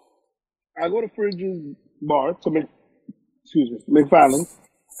I go to Fridge's bar to McFarland's,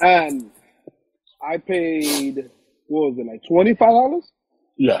 and I paid, what was it, like $25?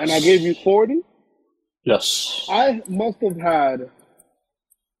 Yes. And I gave you 40? Yes. I must have had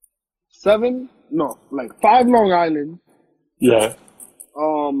 5 Long Island. Yeah.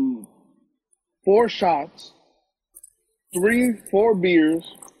 4 shots, 4 beers,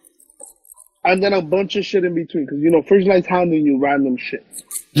 and then a bunch of shit in between. Because, Fridge Light's handing you random shit.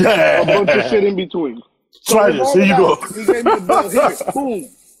 Yeah. A bunch of shit in between. Try this. Here you go. He gave me a bill. Here, boom.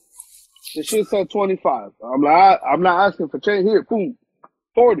 The shit said 25. I'm like, I'm not asking for change. Here, boom.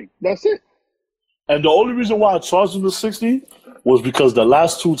 40. That's it. And the only reason why I charged him the 60 was because the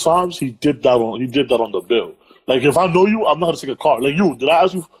last 2 times he did that on the bill. Like, if I know you, I'm not gonna take a card. Like, did I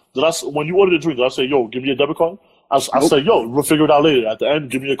ask you? When you ordered a drink, did I say, yo, give me a debit card? I said, yo, we'll figure it out later. At the end,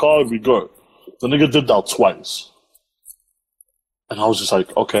 give me a card, we good. The nigga did that twice. And I was just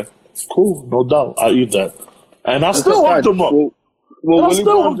like, okay, cool, no doubt. I eat that. And I still hooked him up. You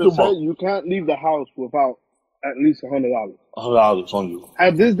can't leave the house without at least $100. $100 on you.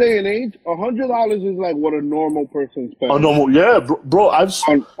 At this day and age, $100 is like what a normal person spends. Bro. I've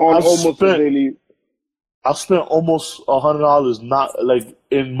spent almost $100 not like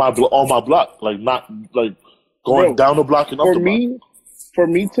on my block, like not like going down the block and up the block. For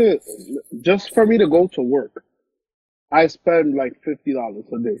me to go to work, I spend like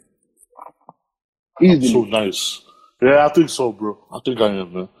 $50 a day. Easily. So nice. Yeah, I think so, bro. I think I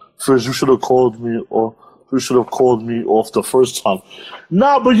am, man. First, you should have called me, or you should have called me off the first time.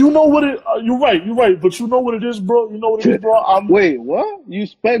 Nah, but you know what it. You're right. But you know what it is, bro. You know what it is, bro. Wait, what? You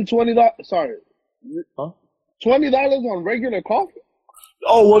spend $20? Sorry. Huh? $20 on regular coffee?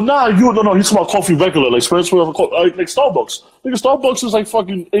 Oh well, nah. No. He's talking about coffee regular, like espresso, like Starbucks. Nigga, Starbucks is like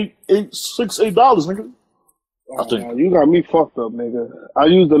fucking $8, nigga. I think you got me fucked up, nigga. I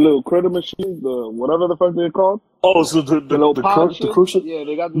use the little critter machine, the whatever the fuck they're called. Oh, so the crucial? Yeah,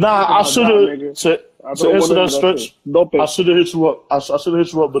 they got. I should have to answer that stretch. I should have hit you up. I should have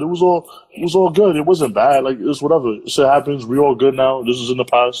hit you up, but it was all good. It wasn't bad. Like, it's whatever. Shit happens. We all good now. This is in the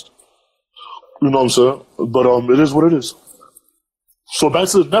past. You know what I'm saying? But it is what it is. So back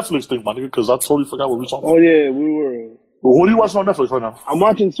to the Netflix thing, my nigga, because I totally forgot what we were talking about. Oh yeah, we were. Well, what are you watching on Netflix right now? I'm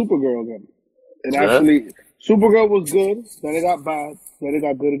watching Supergirl again. And actually, Supergirl was good. Then it got bad. Then it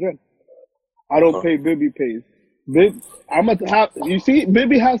got good again. I don't pay. Bibby pays. You see,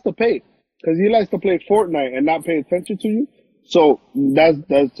 Bibby has to pay because he likes to play Fortnite and not pay attention to you. So that's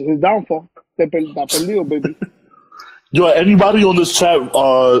his downfall. Dependido, baby. Yo, anybody on this chat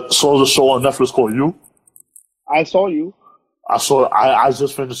saw the show on Netflix called You? I saw You. I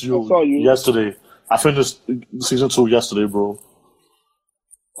just finished You yesterday. I finished season 2 yesterday, bro.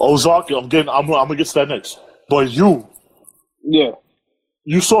 Ozark, I'm gonna get to that next. But You. Yeah.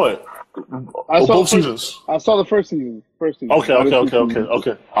 You saw it. I saw both seasons. I saw the first season. Okay. I'm not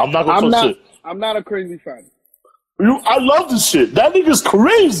gonna touch it. I'm not a crazy fan. I love this shit. That nigga's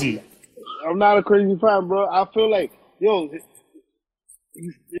crazy. I'm not a crazy fan, bro. I feel like,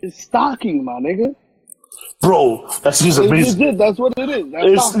 it's stalking, my nigga. Bro, that shit's amazing. Legit, that's what it is.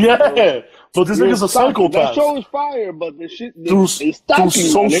 But this nigga's a psychopath. That show is fire, but the shit is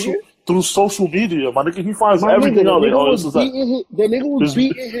stalking, my nigga. Through social media, my nigga, he finds everything out. The nigga was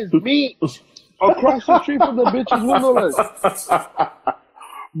beating his meat across the street from the bitch's window.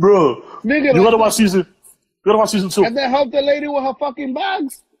 Bro, nigga, you gotta watch season 2. And then help the lady with her fucking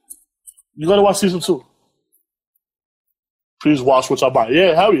bags. You gotta watch season 2. Please watch what I buy.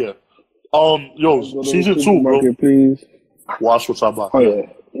 Yeah, hell yeah. Season 2, bro. Please. Watch what I buy. Oh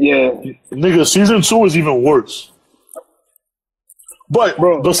yeah. Nigga, season 2 is even worse. But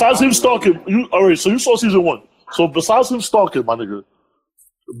Bro, besides him stalking, alright, so you saw season 1. So besides him stalking, my nigga,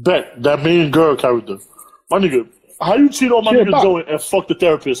 Bet, that main girl character, my nigga, how you cheat on my nigga Joey and fuck the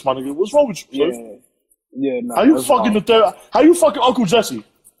therapist, my nigga? What's wrong with you, son? Yeah, nah. How you fucking the therapist? How you fucking Uncle Jesse?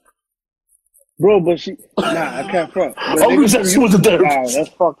 Bro, but I can't front. Uncle Jesse was a therapist. That's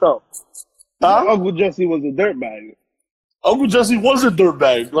fucked up. Huh? Uncle Jesse was a dirtbag. Uncle Jesse was a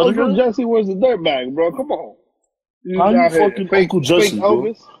dirtbag. Uncle Jesse was a dirtbag, bro. Come on. How you fucking Uncle Jesse, bro?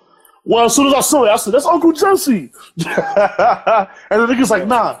 Elvis? Well, as soon as I saw it, I said, that's Uncle Jesse. And the nigga's like,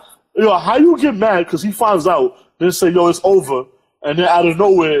 nah. Yo, how you get mad because he finds out, then say, yo, it's over, and then out of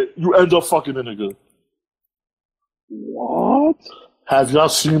nowhere, you end up fucking the nigga. What? Have y'all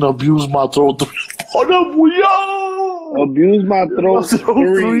seen Abuse My Throat 3? Yo! Abuse My Throat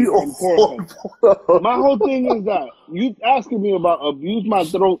 3 on Pornhub. My whole thing is that you asking me about Abuse My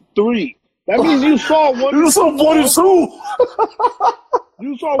Throat 3. That means you saw 1. You saw 1 and 2.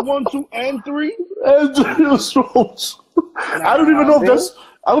 You saw 1, 2, and 3? And 3 shows. I don't even know if that's.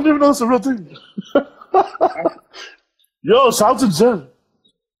 I don't even know it's a real thing. Yo, shout out to Jen.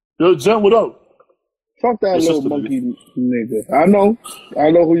 Yo, Jen, what up? Fuck that little monkey nigga. I know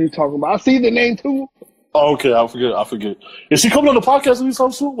who you talking about. I see the name too. Oh, okay, I forget. Is she coming on the podcast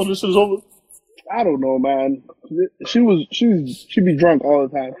anytime soon when this shit is over? I don't know, man. She be drunk all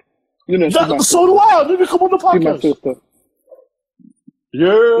the time. You know, so do I. Nigga, come on the podcast. She's my sister. Yeah.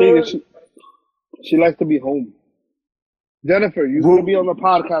 Nigga, she likes to be home. Jennifer, you're gonna be on the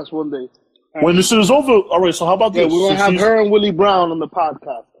podcast one day. When this shit is over, all right. So how about this? We're gonna have her and Willie Brown on the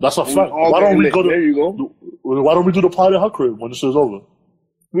podcast. That's a fact. Why don't we go to? There you go. Why don't we do the pod at her crib when this shit is over?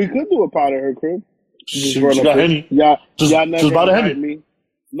 We could do a pod at her crib. She got Henny. Yeah, just buy the Henny. Me.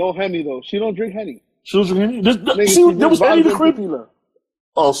 No Henny though. She don't drink Henny. She don't drink Henny. There was Henny in the crib. Tequila.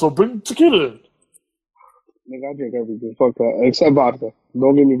 Oh, so bring tequila in. Nigga, I drink everything. Fuck that. Except vodka.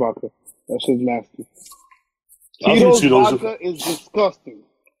 Don't give me vodka. That shit's nasty. Tito's vodka is disgusting.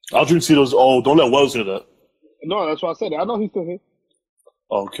 I'll drink Tito's. Oh, don't let Wells hear that. No, that's why I said it. I know he's still here.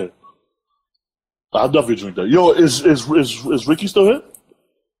 Oh, okay. I'll definitely drink that. Yo, is Ricky still here?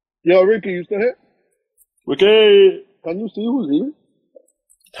 Yo, Ricky, you still here? Ricky! Can you see who's here?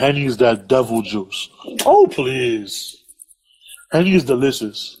 Henny's that devil juice. Oh, please. Henny is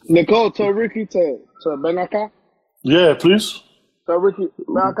delicious. Nicole, tell Ricky to Benaka. Yeah, please. Tell Ricky,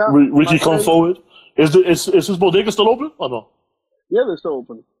 Benaka. Ricky, come forward. Is his bodega still open or no? Yeah, they're still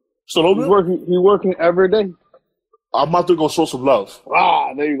open. Still open? He's working every day. I'm about to go show some love.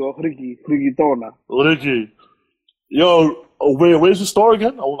 Ah, there you go. Ricky Tona. Ricky. Yo, where's the store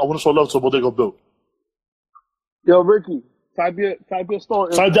again? I want to show love to Bodega Bill. Yo, Ricky, type your store.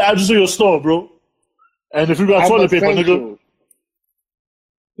 Type the address of your store, bro. And if you got toilet paper, nigga.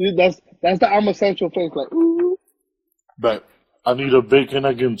 That's the I'm essential face, like, ooh. Bet. I need a bacon,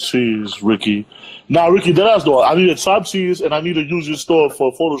 egg, and cheese, Ricky. Nah, Ricky, that ass though. I need a chopped cheese, and I need to use your store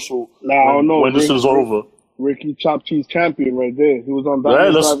for a photo shoot. When this is over. Ricky chopped cheese champion right there. He was on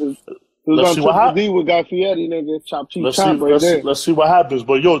Diamond He was on Triple D with Guy Fieri, nigga. Chopped cheese champ right there. Let's see what happens.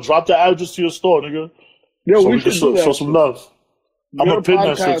 But yo, drop the address to your store, nigga. Yo, so we should do that. Show some love. I'm gonna pin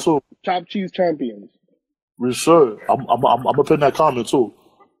that shit too. Chopped cheese champions. We sure. I'm gonna pin that comment too.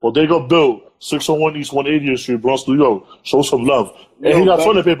 Bodega Bill, 601 East 180th Street, Bronx, New York. Show some love. And he got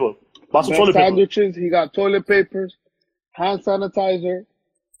toilet paper. Buy some toilet paper. Sandwiches. He got toilet papers, hand sanitizer,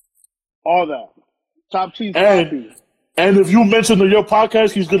 all that. Chopped cheese coffee. And if you mention in your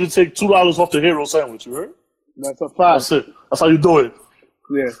podcast, he's gonna take $2 off the hero sandwich. You heard? That's a fact. That's it. That's how you do it.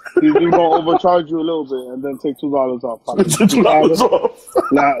 Yeah, he's gonna overcharge you a little bit and then take $2 off. $2 off.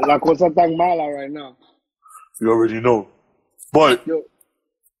 La cosa tan mala right now. You already know. But yo,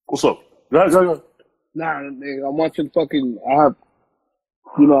 what's up? Go. Nah, nigga, I'm watching fucking. I have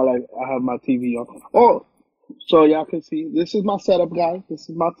my TV on. Oh, so y'all can see. This is my setup, guys. This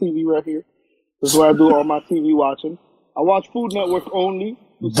is my TV right here. This is where I do all my TV watching. I watch Food Network only.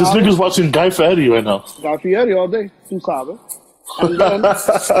 This nigga's watching Guy Fieri right now. Guy Fieri all day. Tu sabes. And then,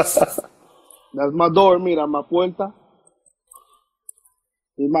 that's my door, mira, my puerta.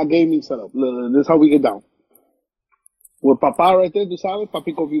 This is my gaming setup. Look, this is how we get down. With Papa right there, tu sabes,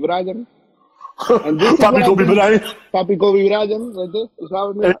 Papi Kobe Bryant. And this Papi Kobe Bryant. Papi Kobe Bryant right there, tu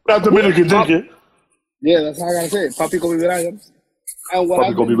sabes, mira. Not Dominican, didn't you? Yeah, that's how I gotta say it. Papi Kobe Bryant. And what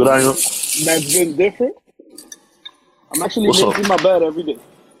Papi Kobe Bryant. That's been different. I'm actually making my bed every day.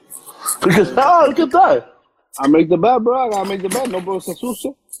 Look at that. I make the bed, bro. I gotta make the bed. No bro se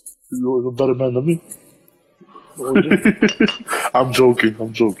sucio. You're a better man than me. I'm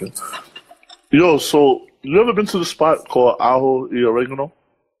joking. Yo, so you ever been to the spot called Ajo y Oregano?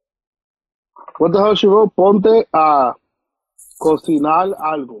 What the hell she wrote? Ponte a cocinar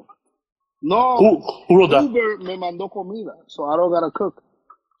algo. No, Who wrote that? Uber me mandó comida, so I don't gotta cook.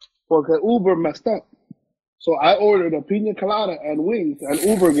 Porque Uber messed up. So I ordered a pina colada and wings, and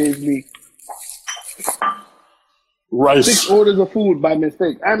Uber gave me Rice. 6 orders of food by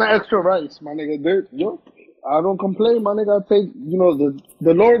mistake. And extra rice, my nigga. Yo, I don't complain, my nigga. I take,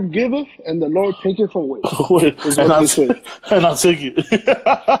 the Lord giveth and the Lord taketh away. Wait, and I take it.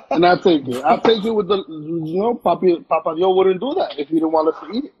 And I take it. I take it with the, Papa Dios wouldn't do that if he didn't want us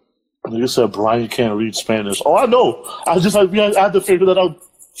to eat it. You said Brian can't read Spanish. Oh, I know. I had to figure that out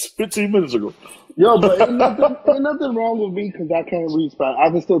 15 minutes ago. Yo, but ain't nothing wrong with me because I can't read Spanish. I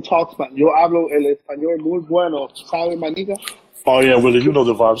can still talk Spanish. Yo hablo el español muy bueno. ¿Sabe, manica? Oh, yeah, Willie, you know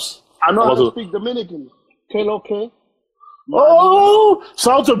the vibes. I know how to speak Dominican. Que lo que? Oh,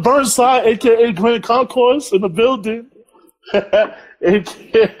 shout out to Burnside, a.k.a. Grand Concourse in the building. a.k.a.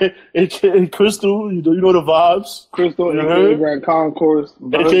 Crystal, you know the vibes. Crystal, a.k.a. Grand Concourse.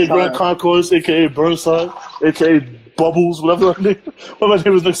 A.k.a. Grand Concourse, a.k.a. Burnside, a.k.a. Bubbles, whatever my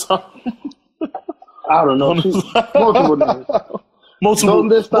name is next time. I don't know. Multiple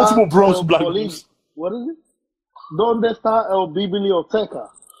names. Multiple bros, black names. What is it? ¿Dónde está el biblioteca?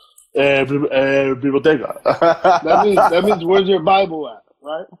 Biblioteca. that means where's your Bible at,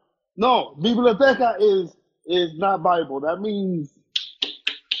 right? No, biblioteca is not Bible. That means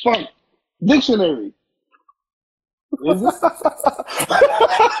dictionary. Is it?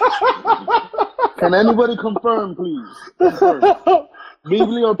 Can anybody confirm, please? Confirm.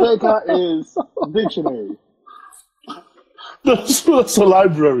 Biblioteca is dictionary. That's a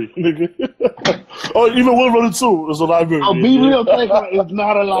library, nigga. Oh, even Will wrote it too. It's a library. A biblioteca is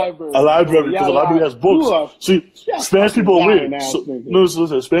not a library. A library, because a library has books. See, Spanish people are weird.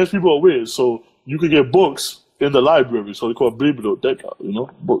 Listen, Spanish people are weird. So you can get books in the library. So they call it biblioteca,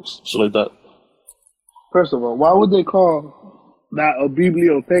 books, shit like that. First of all, why would they call that a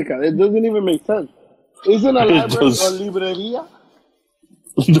biblioteca? It doesn't even make sense. Isn't a library a libreria?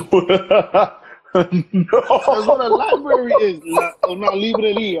 No. That's what a library is, una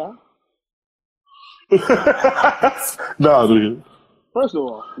librería. Nah, dude. First of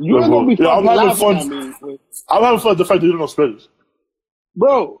all, you ain't gonna be fucking laughing at me. I'm having fun at the fact that you don't know Spanish.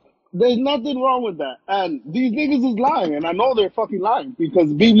 Bro, there's nothing wrong with that. And these niggas is lying, and I know they're fucking lying,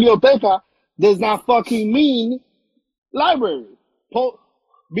 because biblioteca does not fucking mean library.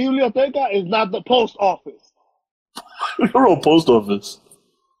 Biblioteca is not the post office. You're a post office.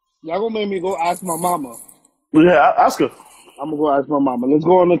 Y'all gonna make me go ask my mama. Yeah, ask her. I'm gonna go ask my mama. Let's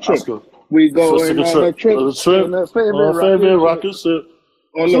go on a trip. Ask her. We going on a trip. Favorite rocket ship.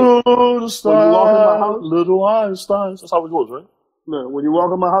 Oh, look. To the stars, little Einsteins. That's how it goes, right? Look, when you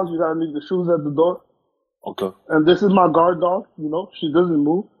walk in my house, you gotta leave the shoes at the door. Okay. And this is my guard dog. She doesn't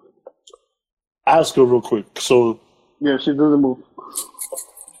move. Ask her real quick. So. Yeah, she doesn't move.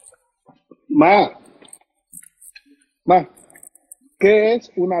 Ma, ¿qué es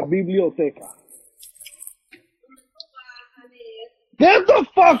una biblioteca? Get the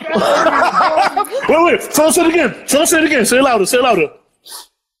fuck out of here! Wait. Tell us it again. Say it louder.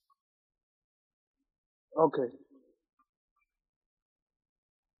 Okay.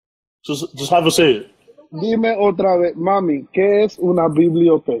 Just have her say it. Dime otra vez, mami, ¿qué es una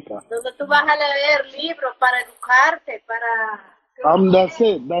biblioteca? Donde tú vas a leer libros para educarte, para... That's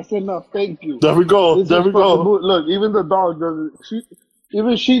it. That's enough. Thank you. There we go. Look, even the dog doesn't.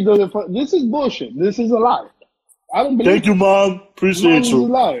 She doesn't. This is bullshit. This is a lie. I don't believe. Thank you, Mom. Appreciate you. This is a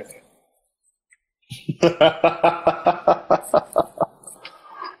lie.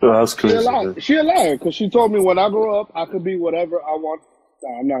 That's crazy. She a liar because she told me when I grow up I could be whatever I want.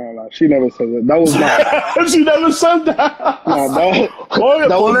 Nah, I'm not gonna lie. She never said that. That was not. She never said that.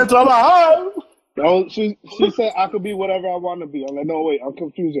 She said I could be whatever I want to be. I'm like, no, wait, I'm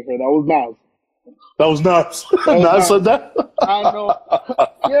confusing her. That was Nas. That was Nas. Nas said that? I know.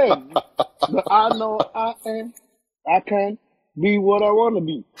 Yeah. I know I can be what I want to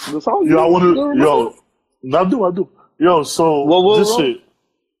be. The song. Yo, I want to. Yo, I do. Yo, so this shit.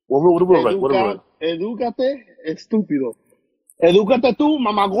 What right? Edúcate, estúpido. Edúcate tú,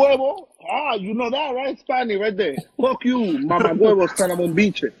 mamagüevo. You know that, right? Spanish right there. Fuck you, mamagüevo, Sanamon.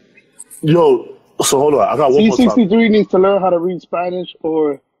 Yo, so hold on. I got one more time. C63 needs to learn how to read Spanish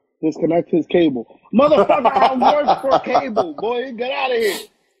or disconnect his cable. Motherfucker, I work for cable, boy. Get out of here.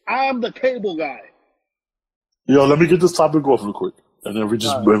 I'm the cable guy. Yo, let me get this topic off real quick. And then we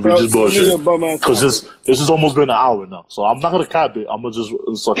just bullshit. Because this has almost been an hour now. So I'm not going to cap it. I'm going to just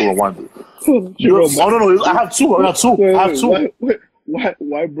rewind it. No. I have two. Why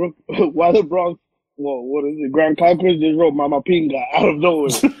the Bronx Well, what is it? Grand Cockroach just wrote Mama Pinga out of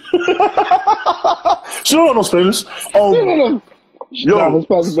nowhere. She don't know Spanish. No. Yo, nah, her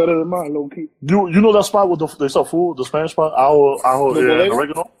spot's better than mine, low key. You know that spot with they sell food, the Spanish spot, ajo and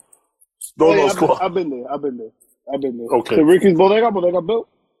oregano? No, it's cool. I've been there. Okay. The Ricky's Bodega built?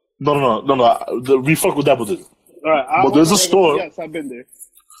 No. We fuck with that, but All right. but there's a store. Yes, I've been there.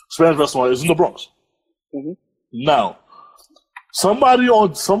 Spanish restaurant is in the Bronx. Mm-hmm. Now, somebody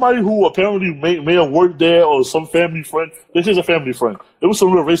who apparently may have worked there or some family friend. This is a family friend. It was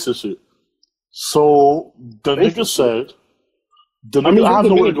some real racist shit. So the nigga said, I have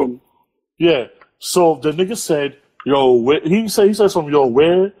nowhere to go. Yeah. So the nigga said, he said something,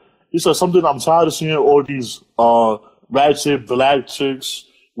 where? He said something, I'm tired of seeing all these ratchet black chicks.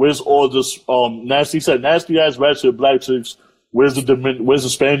 Where's all this nasty? He said nasty ass ratchet black chicks. Where's the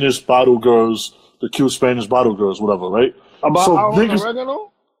Spanish bottle girls, the cute Spanish bottle girls, whatever, right? About so niggas,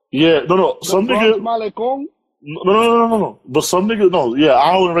 oregano? Yeah, no. Some nigga. Malecon? No. But some nigga,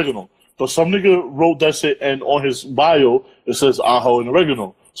 ajo and oregano. But some nigga wrote that shit, and on his bio it says ajo and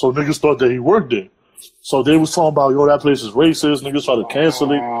oregano. So niggas thought that he worked there. So they was talking about, that place is racist. Niggas tried to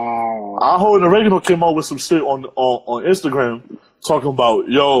cancel it. Ajo and oregano came out with some shit on Instagram talking about,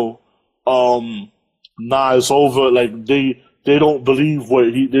 nah, it's over. Like they don't believe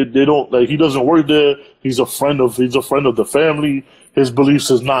what they don't like. He doesn't work there. He's a friend of the family. His beliefs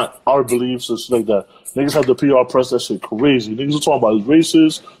is not our beliefs. It's like that. Niggas have the PR press that shit crazy. Niggas are talking about it's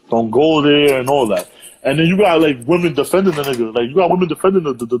racist. Don't go there and all that. And then you got like women defending the nigga. Like you got women defending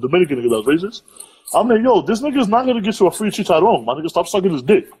the Dominican nigga that's racist. I'm like, this nigga's not gonna get you a free chicharron. My nigga, stop sucking his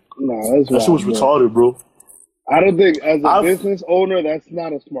dick. Nah, that shit was retarded, bro. I don't think as a business owner, that's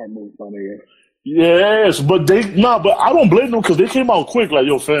not a smart move, my nigga. Yes, but I don't blame them because they came out quick. Like,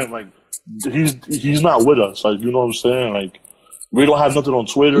 fam, like he's not with us. Like, you know what I'm saying? Like, we don't have nothing on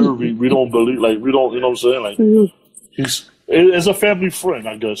Twitter. We don't believe. Like, we don't. You know what I'm saying? Like, it's a family friend,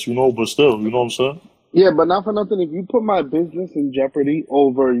 I guess. But still, you know what I'm saying? Yeah, but not for nothing. If you put my business in jeopardy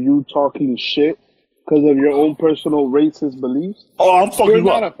over you talking shit because of your own personal racist beliefs, I'm fucking you're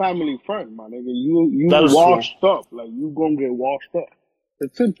not a family friend, my nigga. You washed up. Like, you gonna get washed up.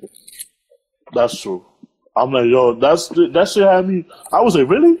 It's simple. That's true. I'm like, that shit had me. I was like,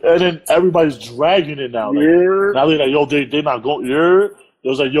 really? And then everybody's dragging it now. Like, now they're like, they not going. It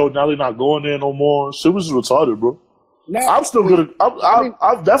was like, now they're not going there no more. Shit was retarded, bro. I'm still good.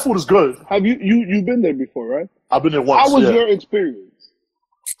 That food is good. Have you've been there before, right? I've been there once. How was your experience?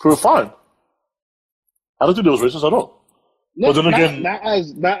 It was fine. I don't think it was racist at all. No, but then again, not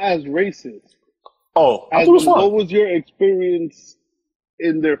as racist. Oh, I thought it was fine. What was your experience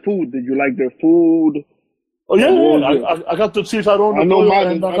in their food? Did you like their food? Oh yeah. I got the chicharron. I know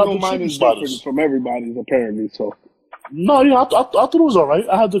mine is different from everybody's apparently. So no, I thought it was alright.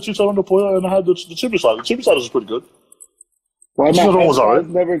 I had the chicharron de pollo and I had the chicken salad. The chicken salad was pretty good. Why not? Was alright.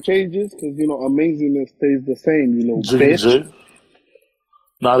 Never changes because amazingness stays the same. Bitch.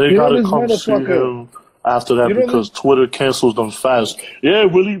 Now they gotta come see him after that because Twitter cancels them fast. Yeah,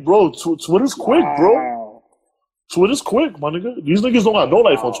 really, bro. Twitter's quick, bro. Twitter's quick, my nigga. These niggas don't have no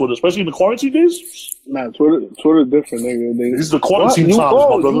life on Twitter, especially in the quarantine days. Nah, Twitter different, nigga. These the quarantine times, my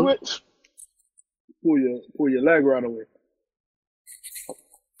brother. Pull your leg right away.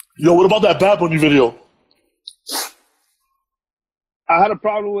 Yo, what about that Bad Bunny video? I had a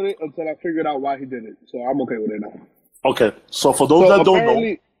problem with it until I figured out why he did it, so I'm okay with it now. Okay, so for those that don't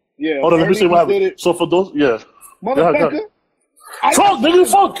know, hold on, let me say what happened. So for those, motherfucker. Talk, nigga,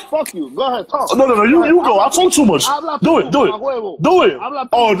 fuck you. Go ahead, talk. No, you go. I talk too much. Do it.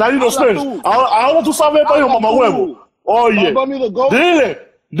 Oh, now you know Spanish. Ahora tú sabes español, mamá huevo. Oye,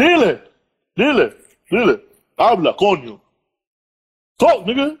 dile. Habla, coño. Talk,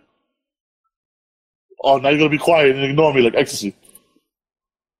 nigga. Oh, now you're gonna be quiet and ignore me like ecstasy.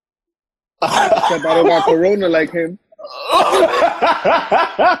 Except I don't got corona like him.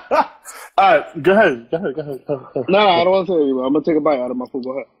 Alright, go ahead. No, I don't want to say anything. I'm gonna take a bite out of my food.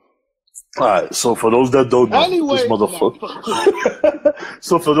 Go ahead. Alright, so for those that don't know, this motherfucker.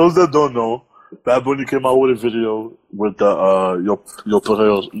 So for those that don't know, Bad Bunny came out with a video with the Yo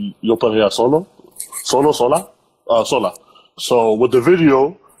Perreo Sola. So with the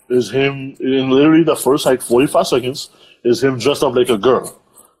video is him in literally the first 45 seconds is him dressed up like a girl.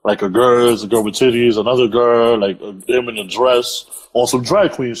 Like a girl with titties, another girl, like him in a dress, on some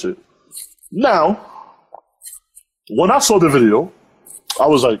drag queen shit. Now, when I saw the video, I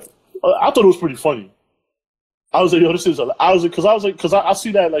was like, I thought it was pretty funny. I was like, because I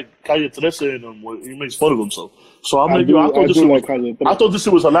see that like Calle 13 and he makes fun of himself. So I'm like, I thought this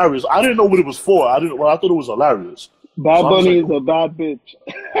shit was hilarious. I didn't know what it was for. I thought it was hilarious. Bad So I was Bunny like, is a bad bitch.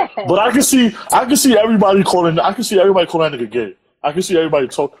 but I can see everybody calling that nigga gay. I can see everybody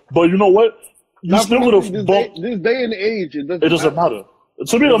talk, but you know what? You Not still for would nothing, have bumped. this day and age, it It doesn't matter.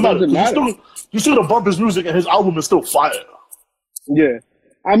 To me, it doesn't matter. doesn't matter. You still gonna bump his music, and his album is still fire. Yeah.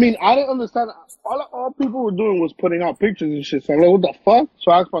 I mean, I didn't understand. All people were doing was putting out pictures and shit. So I'm like, what the fuck?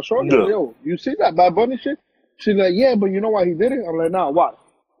 So I asked my shorty, Yeah. yo, you see that Bad Bunny shit? She's like, yeah, but you know why he did it? I'm like, nah, why?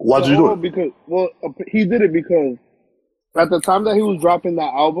 Why'd you do it? Because, he did it because at the time that he was dropping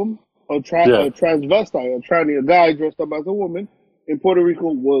that album, a transvestite, a tranny, a guy dressed up as a woman in Puerto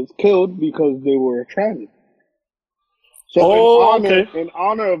Rico was killed because they were a tranny. So in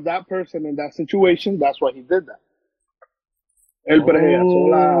honor of that person in that situation, that's why he did that.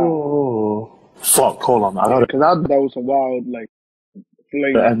 Fuck, hold on. I gotta. Because I thought that was some wild, like,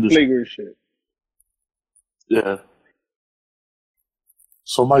 flagrant shit. Yeah.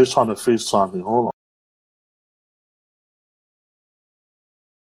 Somebody's trying to FaceTime me. Hold on.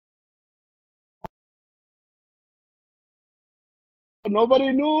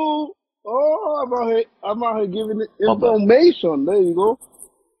 Nobody knew. Oh, I'm out here giving information. There you go.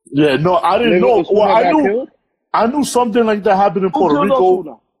 Yeah, no, I didn't know. Well, I knew something like that happened in Puerto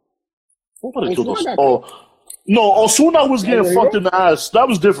Rico. Nobody killed us. No, Osuna was getting fucked in the ass. That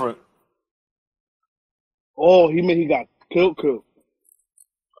was different. Oh, he got killed.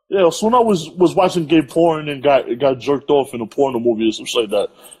 Yeah, Osuna was watching gay porn and got jerked off in a porno movie or something like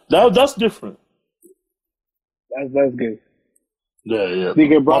that. That's different. That's gay. Yeah.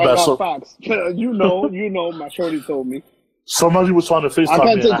 Nigga brought out facts. You know, my shorty told me. Somebody was trying to FaceTime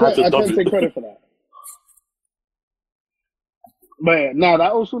me and I had to dump it. I can't take credit for that. Man,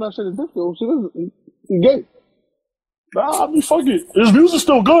 that Osuna shit is different. Osuna is gay. Nah, I mean, fuck it. His music's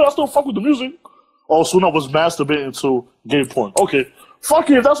still good. I still fuck with the music. Osuna was masturbating to gay porn. Okay.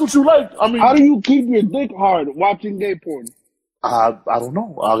 Fuck it, if that's what you like. I mean, how do you keep your dick hard watching gay porn? I don't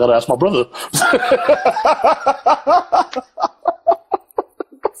know. I gotta ask my brother.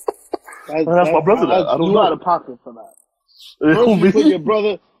 That's my brother. I don't know. You out of pocket for that. First,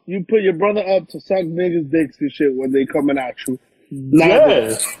 you put your brother up to suck niggas' dicks and shit when they coming at you.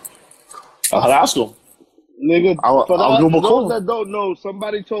 Yeah. I'll ask him. Nigga, I'll give him a call. Those that don't know,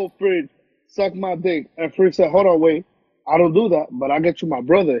 somebody told Fridge, suck my dick. And Fridge said, hold on, wait. I don't do that, but I get you my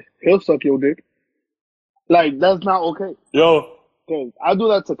brother. He'll suck your dick. Like, that's not okay. Yo. Cause I do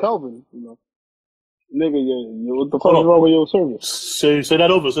that to Kelvin, you know. Nigga, what the fuck is wrong with your service? Say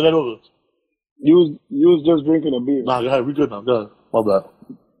that over. You was just drinking a beer. Nah, go ahead. We good now. Go ahead. My bad.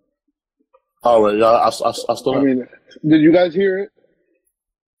 All right. Yeah, I still. I mean, did you guys hear it?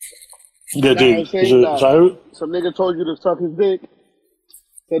 Yeah, dude. Some nigga told you to suck his dick.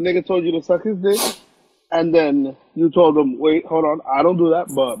 And then you told him, wait, hold on. I don't do that,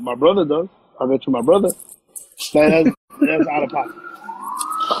 but my brother does. I'll get you my brother. That's out of pocket.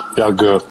 Yeah, good.